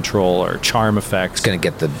mind control or charm effects. It's going to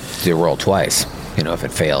get the roll twice. If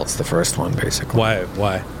it fails the first one, basically.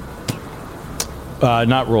 Why?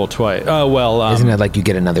 Not roll twice. Oh, well... Isn't it like you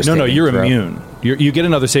get another saving No, you're throw? immune. You get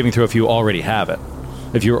another saving throw if you already have it.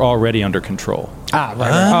 If you're already under control.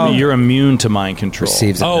 Right. You're immune to mind control.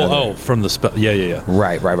 Receives another. From the spell. Yeah.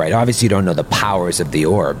 Right. Obviously, you don't know the powers of the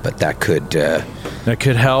orb, but that could... That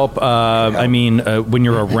could help. I mean, when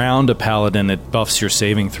you're around a paladin, it buffs your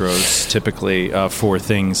saving throws, typically, for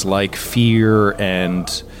things like fear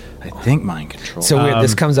and, I think, mind control. So weird.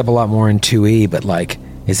 This comes up a lot more in 2E, but, like,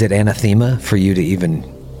 is it anathema for you to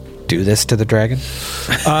even do this to the dragon?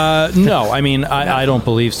 No, I mean, I don't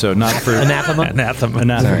believe so. Not for... Anathema?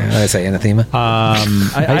 Anathema. Sorry, did I say anathema?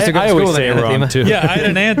 I used to go to always school say it in wrong, anathema. too. Yeah, I had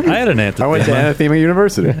an anathema. I went to Anathema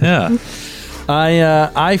University. Yeah.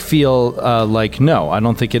 I feel like no, I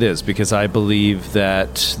don't think it is, because I believe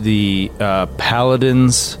that the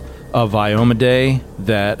paladins of Iomade,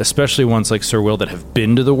 that especially ones like Sir Will that have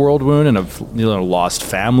been to the World Wound and have lost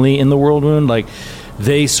family in the World Wound, like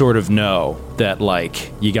they sort of know that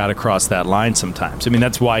like you got to cross that line sometimes. I mean,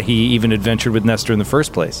 that's why he even adventured with Nestor in the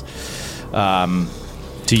first place.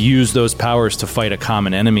 To use those powers to fight a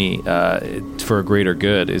common enemy for a greater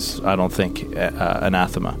good is, I don't think,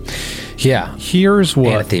 anathema. Yeah. Here's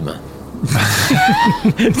what... Anathema.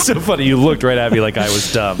 It's so funny. You looked right at me like I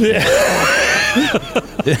was dumb. Yeah.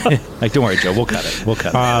 Like, don't worry, Joe. We'll cut it.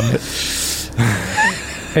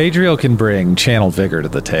 Adriel can bring Channel Vigor to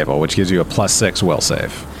the table, which gives you a +6 will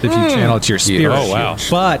save if you channel it to your spirit. Oh, wow.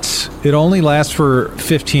 But it only lasts for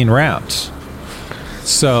 15 rounds.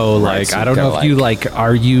 So, like, so I don't know if you, like,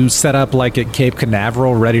 are you set up, like, at Cape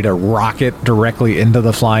Canaveral, ready to rocket directly into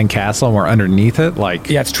the flying castle and we're underneath it? Like,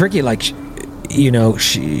 Yeah, it's tricky. Like,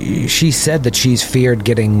 she said that she's feared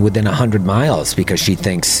getting within 100 miles because she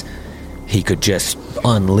thinks he could just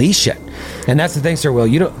unleash it. And that's the thing, Sir Will.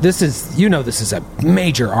 This is a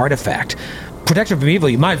major artifact. Protection from evil,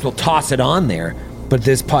 you might as well toss it on there. But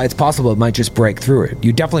it's possible it might just break through it.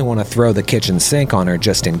 You definitely want to throw the kitchen sink on her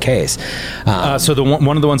just in case. So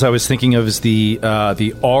one of the ones I was thinking of is the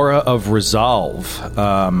Aura of Resolve,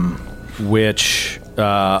 which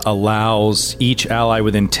allows each ally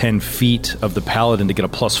within 10 feet of the paladin to get a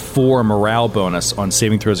 +4 morale bonus on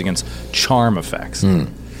saving throws against charm effects.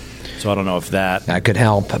 So I don't know if that could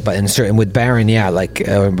help, but and with Baron,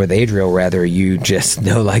 with Adriel, rather, you just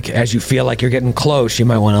know, like, as you feel like you're getting close, you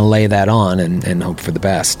might want to lay that on and hope for the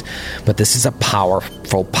best. But this is a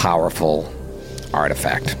powerful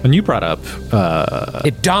artifact. And you brought up...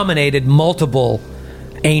 it dominated multiple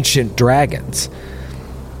ancient dragons.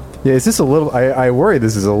 Yeah, is this a little... I worry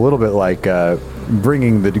this is a little bit like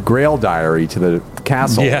bringing the Grail Diary to the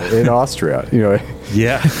castle in Austria. You know,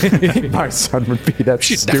 Yeah. my son would be that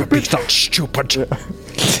stupid. Stupid.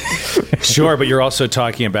 Sure, but you're also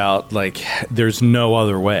talking about, like, there's no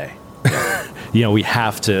other way. We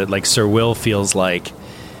have to, like, Sir Will feels like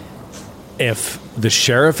if the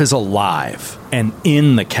sheriff is alive and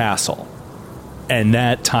in the castle, and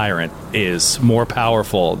that tyrant is more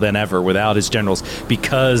powerful than ever without his generals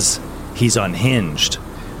because he's unhinged,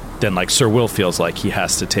 then, like, Sir Will feels like he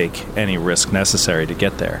has to take any risk necessary to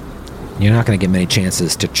get there. You're not going to get many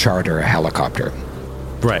chances to charter a helicopter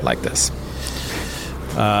like this.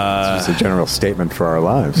 It's just a general statement for our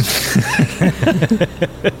lives.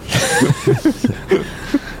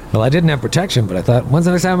 Well, I didn't have protection, but I thought, when's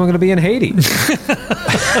the next time I'm going to be in Haiti?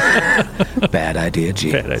 Bad idea,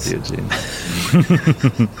 Gene.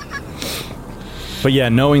 But yeah,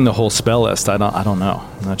 knowing the whole spell list, I don't know.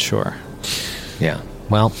 I'm not sure. Yeah.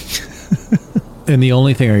 Well... And the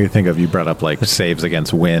only thing I could think of, you brought up, like, saves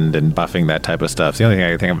against wind and buffing, that type of stuff. The only thing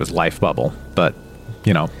I could think of is life bubble, but,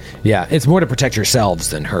 Yeah, it's more to protect yourselves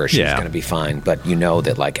than her. She's Yeah. going to be fine. But you know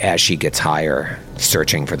that, like, as she gets higher,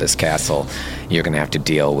 searching for this castle, you're going to have to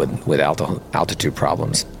deal with altitude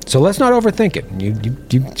problems. So let's not overthink it. You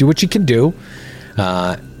do what you can do.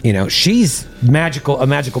 She's a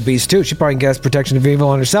magical beast, too. She probably gets protection of evil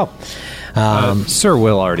on herself. Sir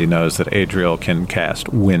Will already knows that Adriel can cast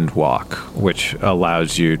Wind Walk, which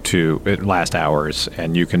allows you to, it lasts hours,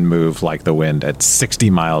 and you can move like the wind at 60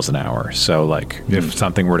 miles an hour. So, like, if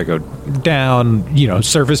something were to go down,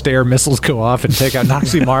 surface-to-air missiles go off and take out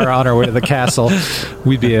Noximara on our way to the castle,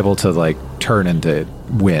 we'd be able to, like, turn into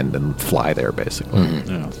wind and fly there, basically.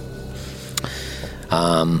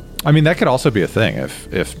 I mean, that could also be a thing if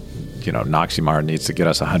Noximara needs to get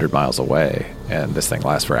us 100 miles away, and this thing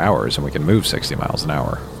lasts for hours, and we can move 60 miles an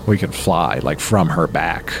hour. We can fly, like, from her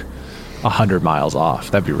back 100 miles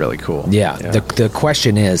off. That'd be really cool. Yeah. The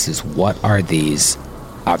question is what are these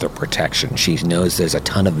other protections? She knows there's a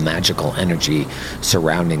ton of magical energy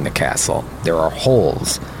surrounding the castle. There are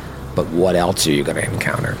holes, but what else are you going to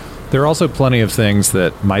encounter? There are also plenty of things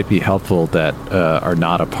that might be helpful that are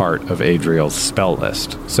not a part of Adriel's spell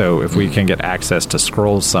list. So if we can get access to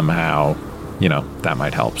scrolls somehow, that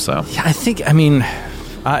might help. So Yeah, I think,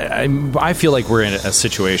 I feel like we're in a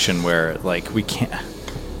situation where, like, we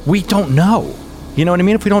don't know. You know what I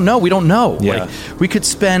mean? If we don't know, we don't know. Yeah. Like, we could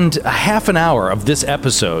spend a half an hour of this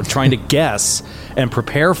episode trying to guess and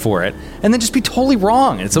prepare for it, and then just be totally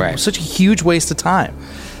wrong. It's such a huge waste of time.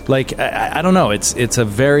 Like, I don't know. It's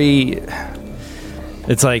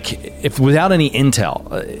like, if without any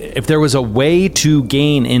intel, if there was a way to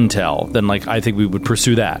gain intel, then, like, I think we would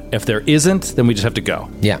pursue that. If there isn't, then we just have to go.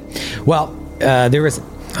 Yeah. Well, there is,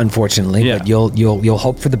 unfortunately, but you'll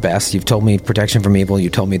hope for the best. You've told me protection from evil. You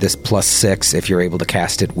told me this +6 if you're able to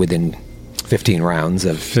cast it within 15 rounds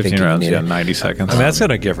of 15 rounds, 90 seconds. I mean, that's going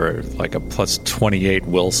to give her like a +28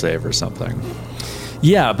 will save or something.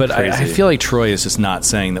 Yeah, but I feel like Troy is just not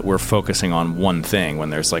saying that we're focusing on one thing when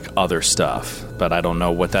there's, like, other stuff. But I don't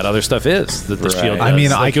know what that other stuff is that the shield does. I mean,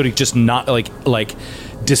 like, could just not, like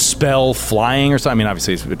dispel flying or something? I mean,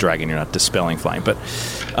 obviously, with a dragon, you're not dispelling flying. But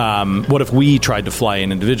what if we tried to fly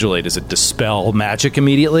in individually? Does it dispel magic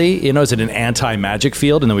immediately? Is it an anti-magic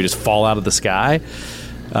field, and then we just fall out of the sky?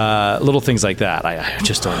 Little things like that. I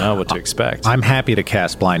just don't know what to expect. I'm happy to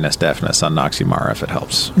cast Blindness Deafness on Noximara if it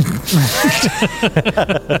helps.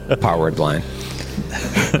 Power word blind.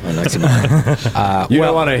 You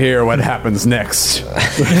don't want to hear what happens next.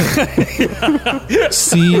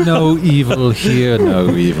 See no evil, hear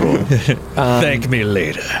no evil. Thank me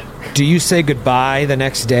later. do you say goodbye the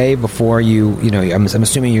next day before you know, I'm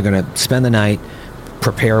assuming you're going to spend the night,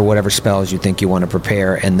 prepare whatever spells you think you want to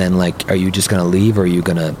prepare, and then, like, are you just going to leave, or are you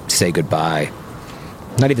going to say goodbye?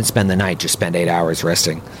 Not even spend the night, just spend 8 hours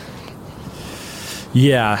resting.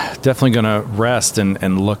 Yeah, definitely going to rest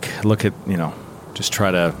and look at, you know, just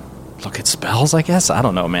try to look at spells, I guess. I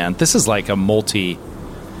don't know, man. This is like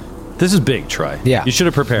this is big, Troy. Yeah. You should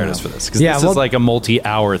have prepared us for this, because this is like a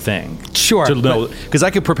multi-hour thing. Sure. To know, because I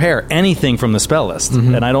could prepare anything from the spell list,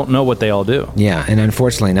 and I don't know what they all do. Yeah, and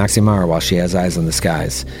unfortunately, Noximara, while she has eyes on the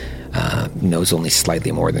skies, knows only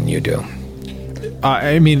slightly more than you do.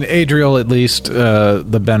 I mean, Adriel, at least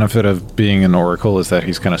the benefit of being an oracle is that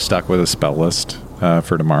he's kind of stuck with a spell list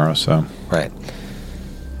for tomorrow. So right.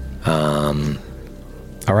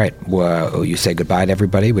 All right. Well, you say goodbye to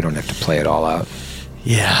everybody. We don't have to play it all out.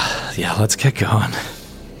 Yeah. Let's get going.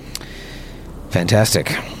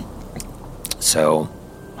 Fantastic. So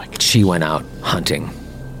she went out hunting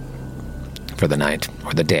for the night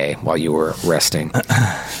or the day while you were resting.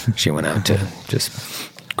 She went out to just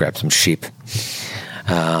grab some sheep.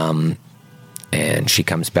 And she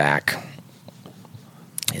comes back.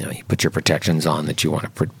 You know, you put your protections on that you want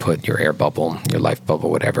to put your air bubble, your life bubble,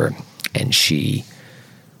 whatever. And she,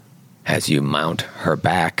 as you mount her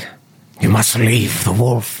back, You must leave the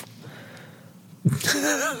wolf.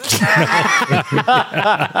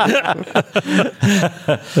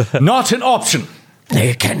 Not an option.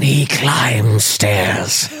 Can he climb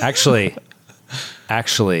stairs? Actually,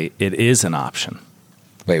 it is an option.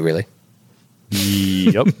 wait, really?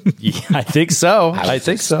 Yep. Yeah, I think so. I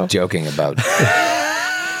think so. Joking about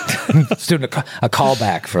doing a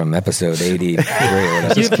callback from episode 83 or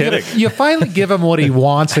whatever. Just kidding. You finally give him what he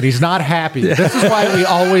wants, and he's not happy. This is why we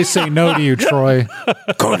always say no to you, Troy.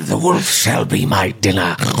 Good, the wolf shall be my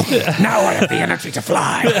dinner. Now I have the energy to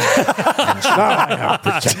fly. And now I have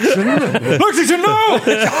protection. Lexington, no!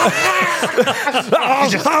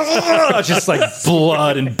 Just like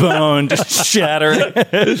blood and bone just shattering.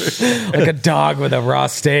 Like a dog with a raw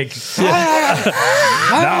steak.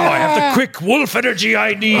 Now I have the quick wolf energy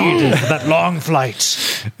I need for that long flight.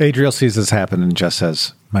 Adriel sees this happen and just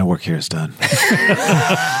says, "My work here is done."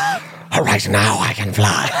 All right, now I can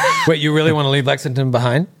fly. Wait, you really want to leave Lexington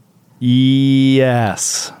behind?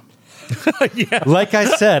 Yes. Yeah. Like I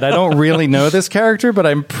said, I don't really know this character, but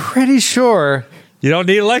I'm pretty sure You don't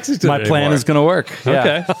need Lexington my plan anymore. is going to work.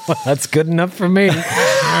 Yeah. Okay. That's good enough for me. All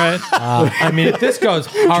right. I mean, if this goes...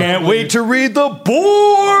 Can't wait to read the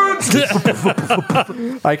boards!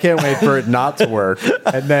 I can't wait for it not to work,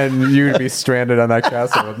 and then you to be stranded on that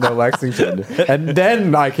castle with no Lexington, and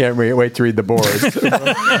then I can't wait to read the boards.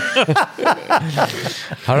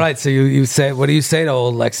 All right, so you say, what do you say to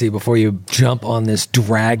old Lexi before you jump on this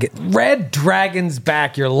red dragon's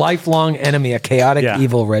back, your lifelong enemy, a chaotic,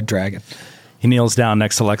 evil red dragon? He kneels down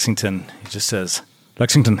next to Lexington. He just says,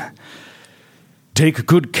 Lexington, take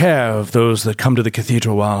good care of those that come to the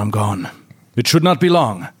cathedral while I'm gone. It should not be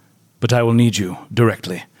long, but I will need you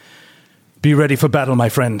directly. Be ready for battle, my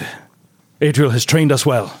friend. Adriel has trained us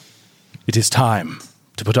well. It is time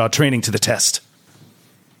to put our training to the test.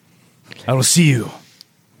 I will see you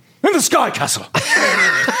in the Sky Castle.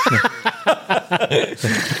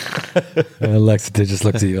 Lexington just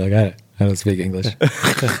looks at you like, I don't speak English.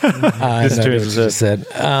 I know what you just said.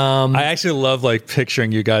 I actually love like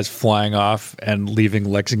picturing you guys flying off and leaving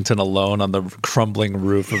Lexington alone on the crumbling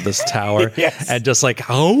roof of this tower. Yes. And just like,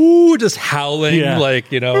 just howling,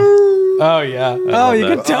 like, you know. Oh, yeah. Oh, you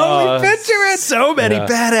can totally picture it. So many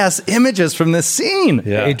badass images from this scene.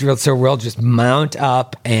 Yeah. Adriel, so we'll just mount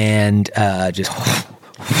up and just...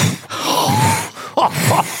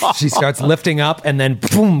 She starts lifting up and then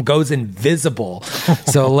boom, goes invisible.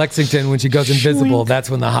 So Lexington, when she goes invisible, that's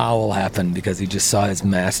when the howl will happen because he just saw his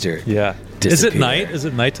master. Yeah. Disappear. Is it night? Is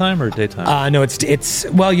it nighttime or daytime? No, it's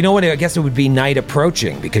well, you know what? I guess it would be night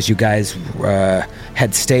approaching because you guys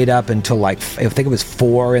had stayed up until like I think it was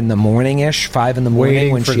 4 in the morning-ish, 5 in the morning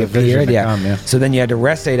Waiting when for she the vision appeared. to Yeah. come, yeah. So then you had to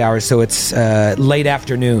rest 8 hours. So it's late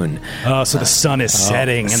afternoon. Oh, so the sun is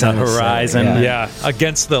setting in the sun is horizon. setting, yeah.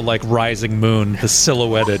 Against the like rising moon, the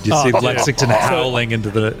silhouetted, you see Lexington howling into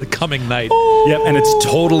the coming night. Yep, and it's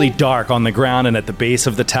totally dark on the ground and at the base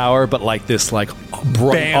of the tower, but like this like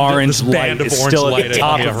bright orange this light band of is orange still light at the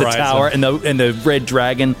top on the of the horizon. tower, and the red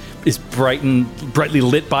dragon is brightly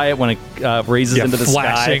lit by it when it raises into the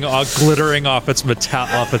flashing, sky. Glittering off its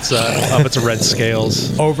off its red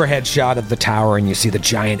scales. Overhead shot of the tower, and you see the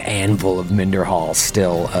giant anvil of Minderhall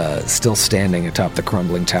still standing atop the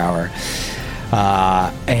crumbling tower.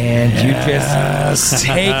 And you just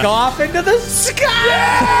take off into the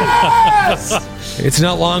sky. It's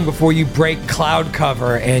not long before you break cloud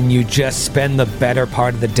cover and you just spend the better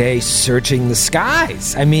part of the day searching the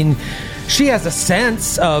skies. I mean, she has a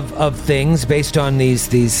sense of things based on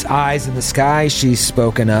these eyes in the sky she's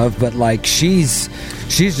spoken of, but like she's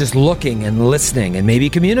just looking and listening and maybe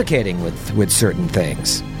communicating with certain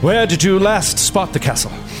things. Where did you last spot the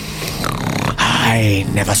castle? I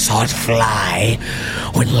never saw it fly.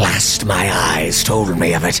 When last my eyes told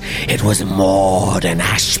me of it, it was moored in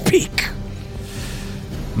Ash Peak.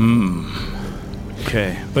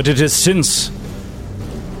 Okay, but it has since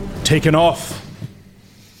taken off,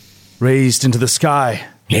 raised into the sky.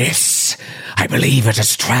 Yes, I believe it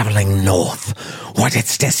is traveling north. What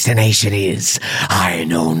its destination is, I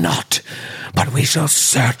know not. But we shall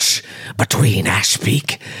search between Ash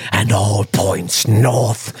Peak and all points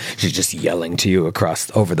north. She's just yelling to you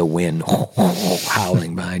over the wind,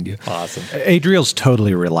 howling behind you. Awesome. Adriel's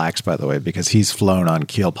totally relaxed, by the way, because he's flown on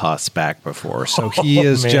Keelpath's back before. So he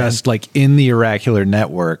is just like in the oracular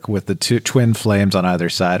network with the twin flames on either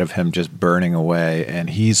side of him just burning away. And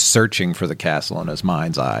he's searching for the castle in his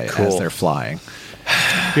mind's eye as they're flying.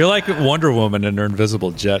 You're like Wonder Woman in her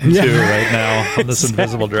invisible jet, too, right now on this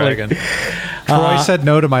invisible dragon. Troy said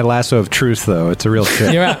no to my lasso of truth, though. It's a real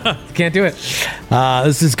shit. You're out. Can't do it.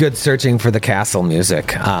 This is good searching for the castle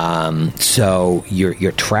music. So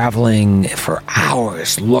you're traveling for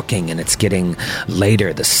hours looking, and it's getting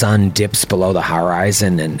later. The sun dips below the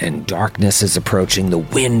horizon, and darkness is approaching. The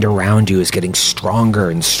wind around you is getting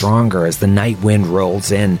stronger and stronger as the night wind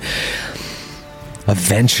rolls in.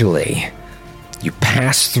 Eventually, you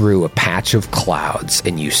pass through a patch of clouds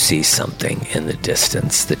and you see something in the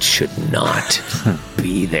distance that should not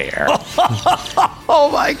be there. Oh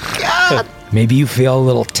my God! Maybe you feel a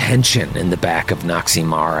little tension in the back of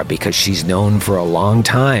Noximara because she's known for a long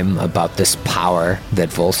time about this power that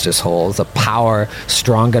Volstis holds, a power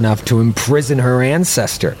strong enough to imprison her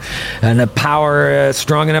ancestor, and a power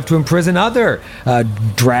strong enough to imprison other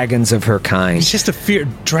dragons of her kind. It's just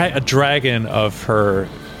a dragon of her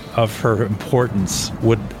importance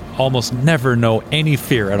would almost never know any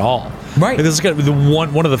fear at all. Right. This is going to be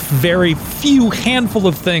one of the very few handful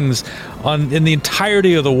of things in the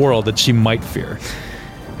entirety of the world that she might fear.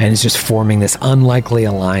 And is just forming this unlikely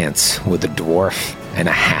alliance with a dwarf and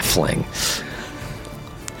a halfling,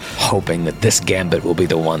 hoping that this gambit will be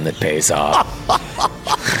the one that pays off.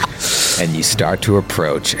 And you start to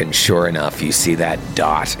approach, and sure enough, you see that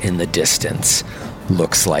dot in the distance.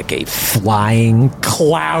 Looks like a flying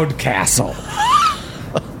cloud castle.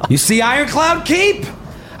 You see Ironcloud Keep?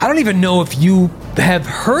 I don't even know if you have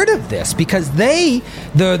heard of this, because the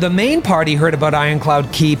main party heard about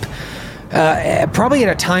Ironcloud Keep probably at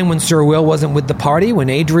a time when Sir Will wasn't with the party, when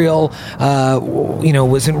Adriel,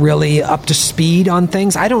 wasn't really up to speed on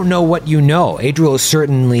things. I don't know what you know. Adriel has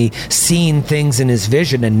certainly seen things in his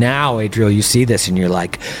vision, and now, Adriel, you see this, and you're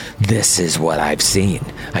like, this is what I've seen.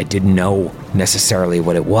 I didn't know necessarily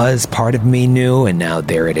what it was. Part of me knew, and now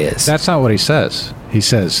there it is. That's not what he says. He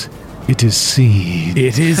says, it is seen.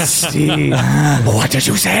 It is seen. What did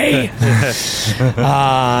you say?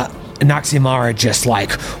 Noximara just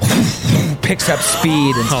picks up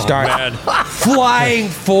speed and starts flying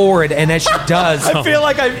forward, and as she does, I feel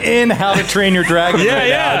like I'm in How to Train Your Dragon right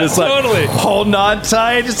now. Just totally. Holding on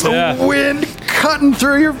tight, just the wind cutting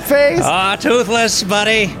through your face. Toothless,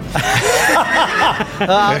 buddy.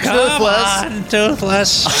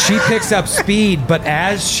 Toothless. she picks up speed, but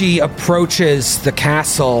as she approaches the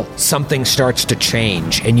castle, something starts to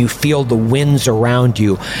change, and you feel the winds around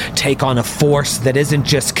you take on a force that isn't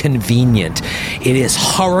just convenient. It is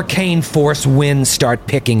hurricane force winds start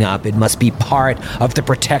picking up. It must be part of the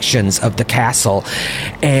protections of the castle,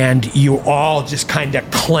 and you all just kind of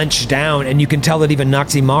clench down, and you can tell that even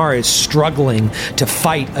Noximara is struggling to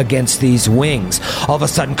fight against these wings. All of a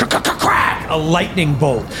sudden, crack! A lightning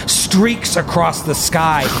bolt streaks across the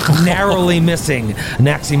sky, narrowly missing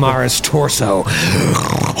Noximara's torso.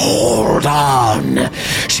 Hold on.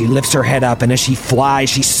 She lifts her head up, and as she flies,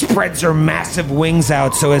 she spreads her massive wings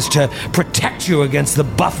out so as to protect you against the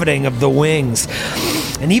buffeting of the wings.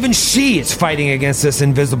 And even she is fighting against this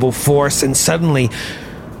invisible force, and suddenly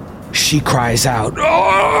she cries out,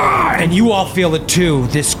 "Arr!" And you all feel it too.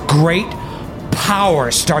 This great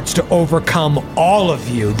power starts to overcome all of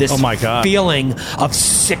you. This feeling of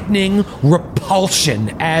sickening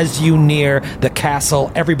repulsion as you near the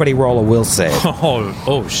castle. Everybody roll a will save.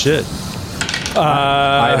 Oh shit.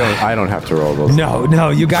 I don't have to roll those. No,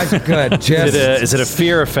 you guys are good. Just Is it a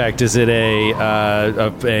fear effect? Is it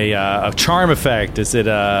a charm effect? Is it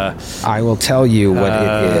a... I will tell you what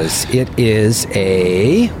it is.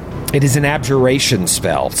 It is an abjuration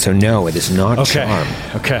spell. So no, it is not charm.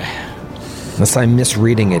 Okay. Unless I'm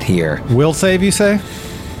misreading it here. Will save, you say?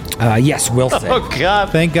 Yes, will save. Oh,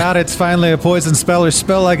 God. Thank God it's finally a poison spell or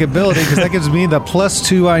spell-like ability, because that gives me the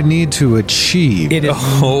 +2 I need to achieve. It is.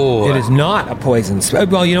 It is not a poison spell.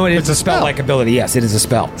 Well, you know what? It's a spell-like ability. Yes, it is a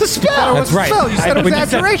spell. It's a spell. That's right. You said it was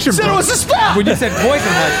abjuration. Said it was a spell. When you said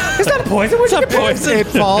poison, like, it's not a poison. What'd you get poison? It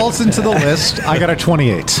falls into the list. I got a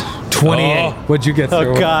 28. 28. What'd you get?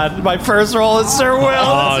 Oh, God. My first roll is Sir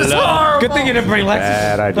Will. This is horrible. Good thing you didn't bring Lexi.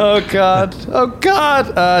 Bad idea. Oh,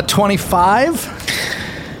 God. 25?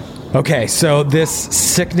 Okay, so this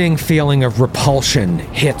sickening feeling of repulsion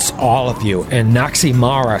hits all of you, and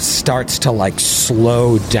Noximara starts to,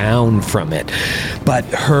 slow down from it. But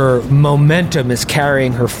her momentum is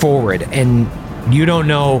carrying her forward, and you don't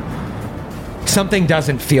know... Something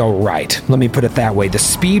doesn't feel right. Let me put it that way. The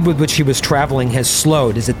speed with which she was traveling has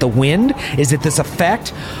slowed. Is it the wind? Is it this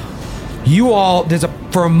effect? You all...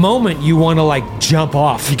 For a moment, you want to, jump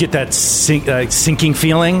off. You get that sinking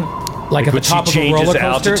feeling? Like at the top of a roller coaster?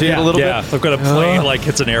 Altitude a little bit? I've got a plane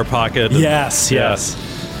hits an air pocket. Yes.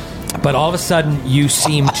 But all of a sudden, you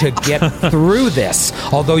seem to get through this,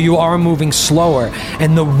 although you are moving slower,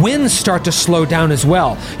 and the winds start to slow down as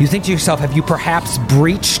well. You think to yourself, have you perhaps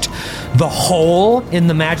breached the hole in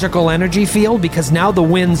the magical energy field? Because now the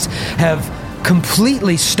winds have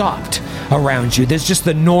completely stopped around you. There's just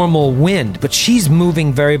the normal wind, but she's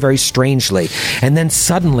moving very, very strangely. And then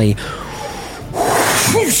suddenly...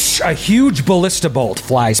 a huge ballista bolt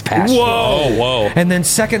flies past you. Whoa. And then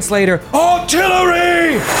seconds later,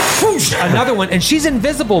 artillery! Another one, and she's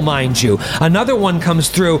invisible, mind you. Another one comes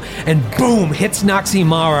through and boom, hits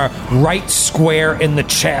Noximara right square in the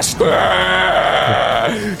chest.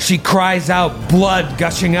 She cries out, blood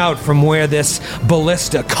gushing out from where this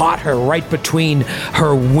ballista caught her right between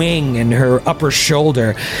her wing and her upper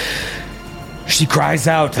shoulder. She cries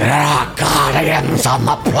out, "There are guardians on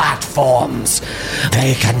the platforms.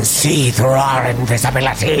 They can see through our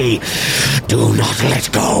invisibility. Do not let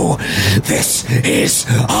go. This is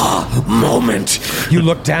our moment." You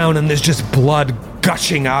look down and there's just blood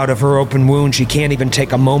gushing out of her open wound. She can't even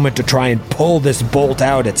take a moment to try and pull this bolt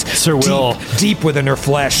out. It's Sir Will. deep within her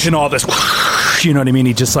flesh. And all this, you know what I mean?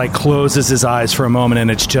 He just closes his eyes for a moment, and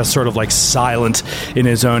it's just sort of silent in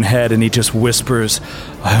his own head, and he just whispers,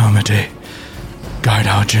 "Iomade, guide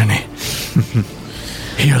our journey.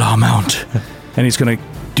 Heal our mount." And he's going to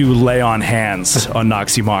do lay on hands on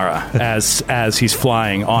Noximara as he's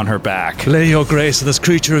flying on her back. Lay your grace on this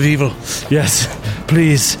creature of evil. Yes,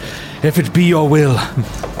 please, if it be your will,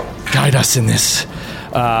 guide us in this.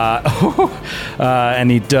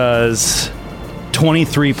 And he does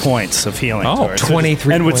 23 points of healing. Oh, to her.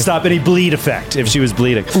 23 And would points. stop any bleed effect if she was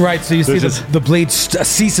bleeding. Right, so you see the bleed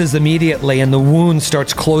ceases immediately and the wound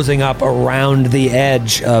starts closing up around the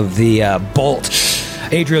edge of the bolt.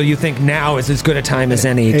 Adriel, you think now is as good a time as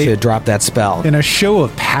any to drop that spell. In a show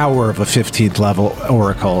of power of a 15th level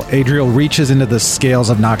oracle, Adriel reaches into the scales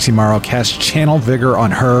of Noximaro, casts Channel Vigor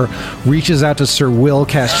on her, reaches out to Sir Will,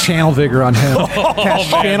 casts Channel Vigor on him,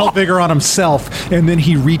 casts Channel Vigor on himself, and then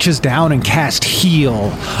he reaches down and casts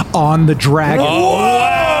Heal on the dragon.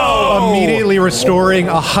 Immediately restoring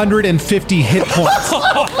 150 hit points.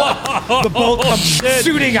 The bolt comes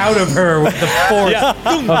shooting out of her with the force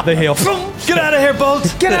of the hail. Get out of here, Bolt!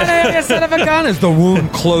 Get out of here, you son of a gun! As the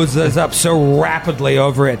wound closes up so rapidly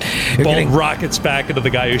over it. Bolt rockets back into the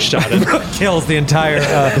guy who shot it. Kills the entire,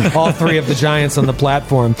 all three of the giants on the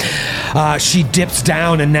platform. She dips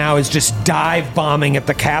down and now is just dive bombing at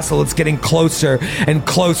the castle. It's getting closer and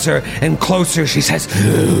closer and closer. She says,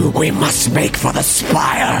 "We must make for the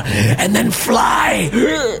spire and then fly."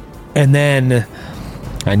 and then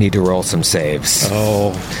I need to roll some saves.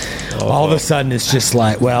 All of a sudden, it's just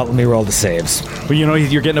well, let me roll the saves. Well,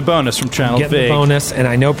 you're getting a bonus from Channel Getting Vig. a bonus, and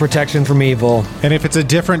I know protection from evil. And if it's a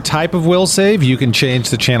different type of will save, you can change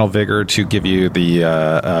the Channel Vigor to give you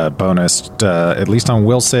the bonus, at least on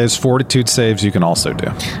will saves. Fortitude saves you can also do.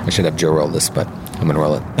 I should have Joe roll this, but I'm going to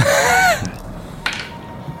roll it.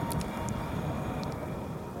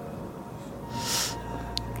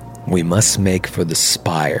 We must make for the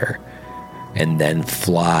spire and then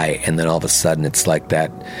fly, and then all of a sudden it's like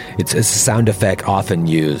that. It's a sound effect often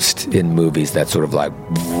used in movies that sort of vroom,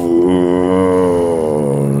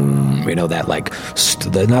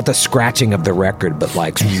 that not the scratching of the record, but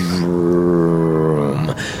vroom.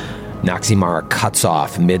 Noximara cuts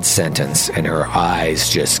off mid-sentence, and her eyes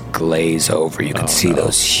just glaze over. You can see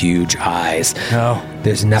those huge eyes. No.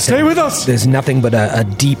 There's nothing. Stay with us! There's nothing but a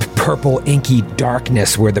deep purple, inky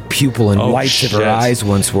darkness where the pupil and whites of her eyes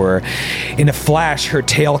once were. In a flash, her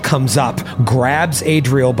tail comes up, grabs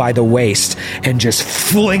Adriel by the waist, and just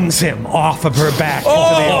flings him off of her back into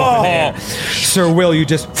the open air. Sir Will, you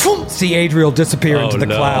just see Adriel disappear into the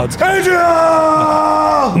clouds.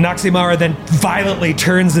 Adriel! Noximara then violently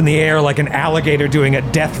turns in the air like an alligator doing a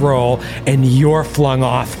death roll, and you're flung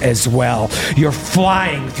off as well. You're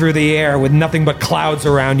flying through the air with nothing but clouds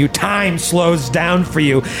around you. Time slows down for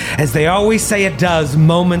you, as they always say it does,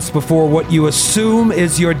 moments before what you assume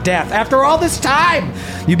is your death. After all this time,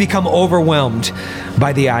 you become overwhelmed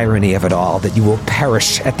by the irony of it all, that you will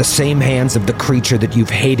perish at the same hands of the creature that you've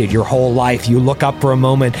hated your whole life. You look up for a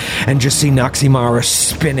moment and just see Noximara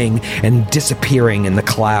spinning and disappearing in the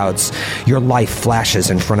clouds. Your life flashes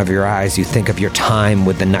in front of your eyes. You think of your time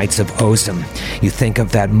with the Knights of Ozum. You think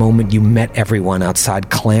of that moment you met everyone outside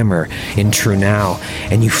Clamor in True Now,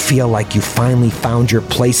 and you feel like you finally found your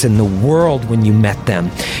place in the world when you met them.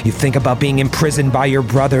 You think about being imprisoned by your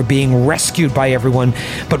brother, being rescued by everyone,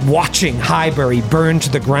 but watching Highbury burn to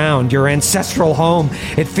the ground, your ancestral home.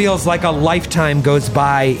 It feels like a lifetime goes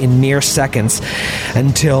by in mere seconds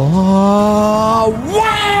until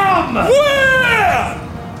wham!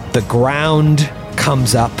 Wham! The ground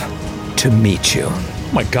comes up to meet you.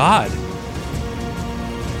 Oh my God.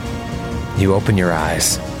 You open your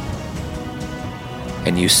eyes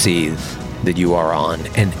and you see that you are on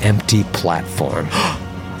an empty platform,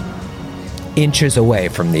 inches away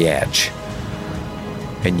from the edge.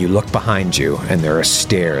 And you look behind you, and there are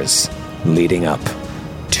stairs leading up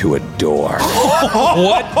to a door.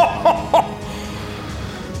 What?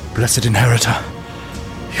 Blessed Inheritor,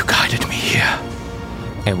 you guided me here.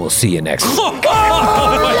 And we'll see you next week. Oh,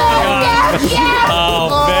 man.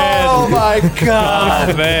 Oh my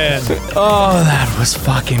God. Oh, man. Oh, that was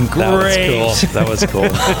fucking great. That was cool.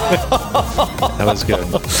 That was good.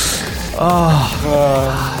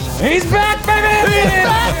 He's back, baby! He's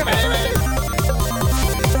back, baby!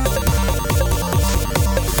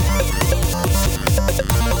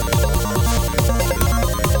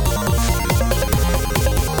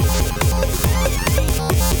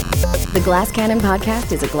 The Glass Cannon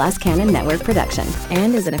Podcast is a Glass Cannon Network production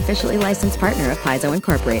and is an officially licensed partner of Paizo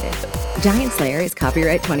Incorporated. Giantslayer is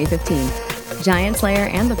copyright 2015.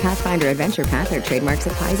 Giantslayer and the Pathfinder Adventure Path are trademarks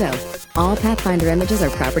of Paizo. All Pathfinder images are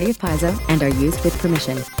property of Paizo and are used with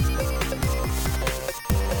permission.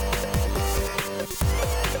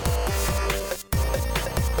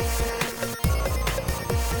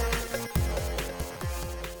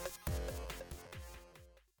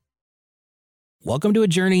 Welcome to a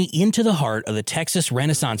journey into the heart of the Texas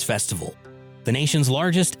Renaissance Festival, the nation's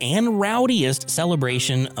largest and rowdiest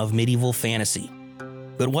celebration of medieval fantasy.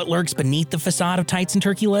 But what lurks beneath the facade of tights and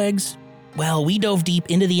turkey legs? Well, we dove deep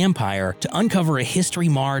into the empire to uncover a history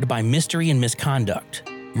marred by mystery and misconduct,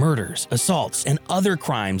 murders, assaults, and other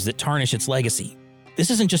crimes that tarnish its legacy. This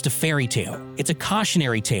isn't just a fairy tale, it's a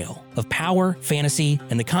cautionary tale of power, fantasy,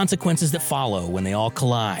 and the consequences that follow when they all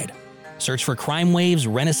collide. Search for Crime Waves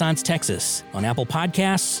Renaissance Texas on Apple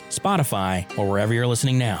Podcasts, Spotify, or wherever you're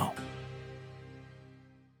listening now.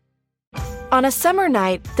 On a summer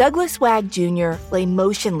night, Douglas Wag Jr. lay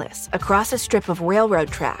motionless across a strip of railroad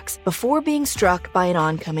tracks before being struck by an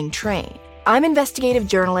oncoming train. I'm investigative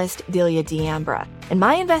journalist Delia D'Ambra, and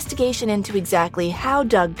my investigation into exactly how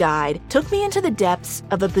Doug died took me into the depths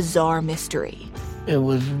of a bizarre mystery. It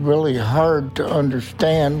was really hard to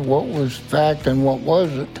understand what was fact and what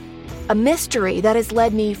wasn't. A mystery that has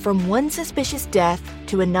led me from one suspicious death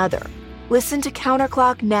to another. Listen to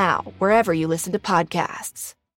Counterclock now, wherever you listen to podcasts.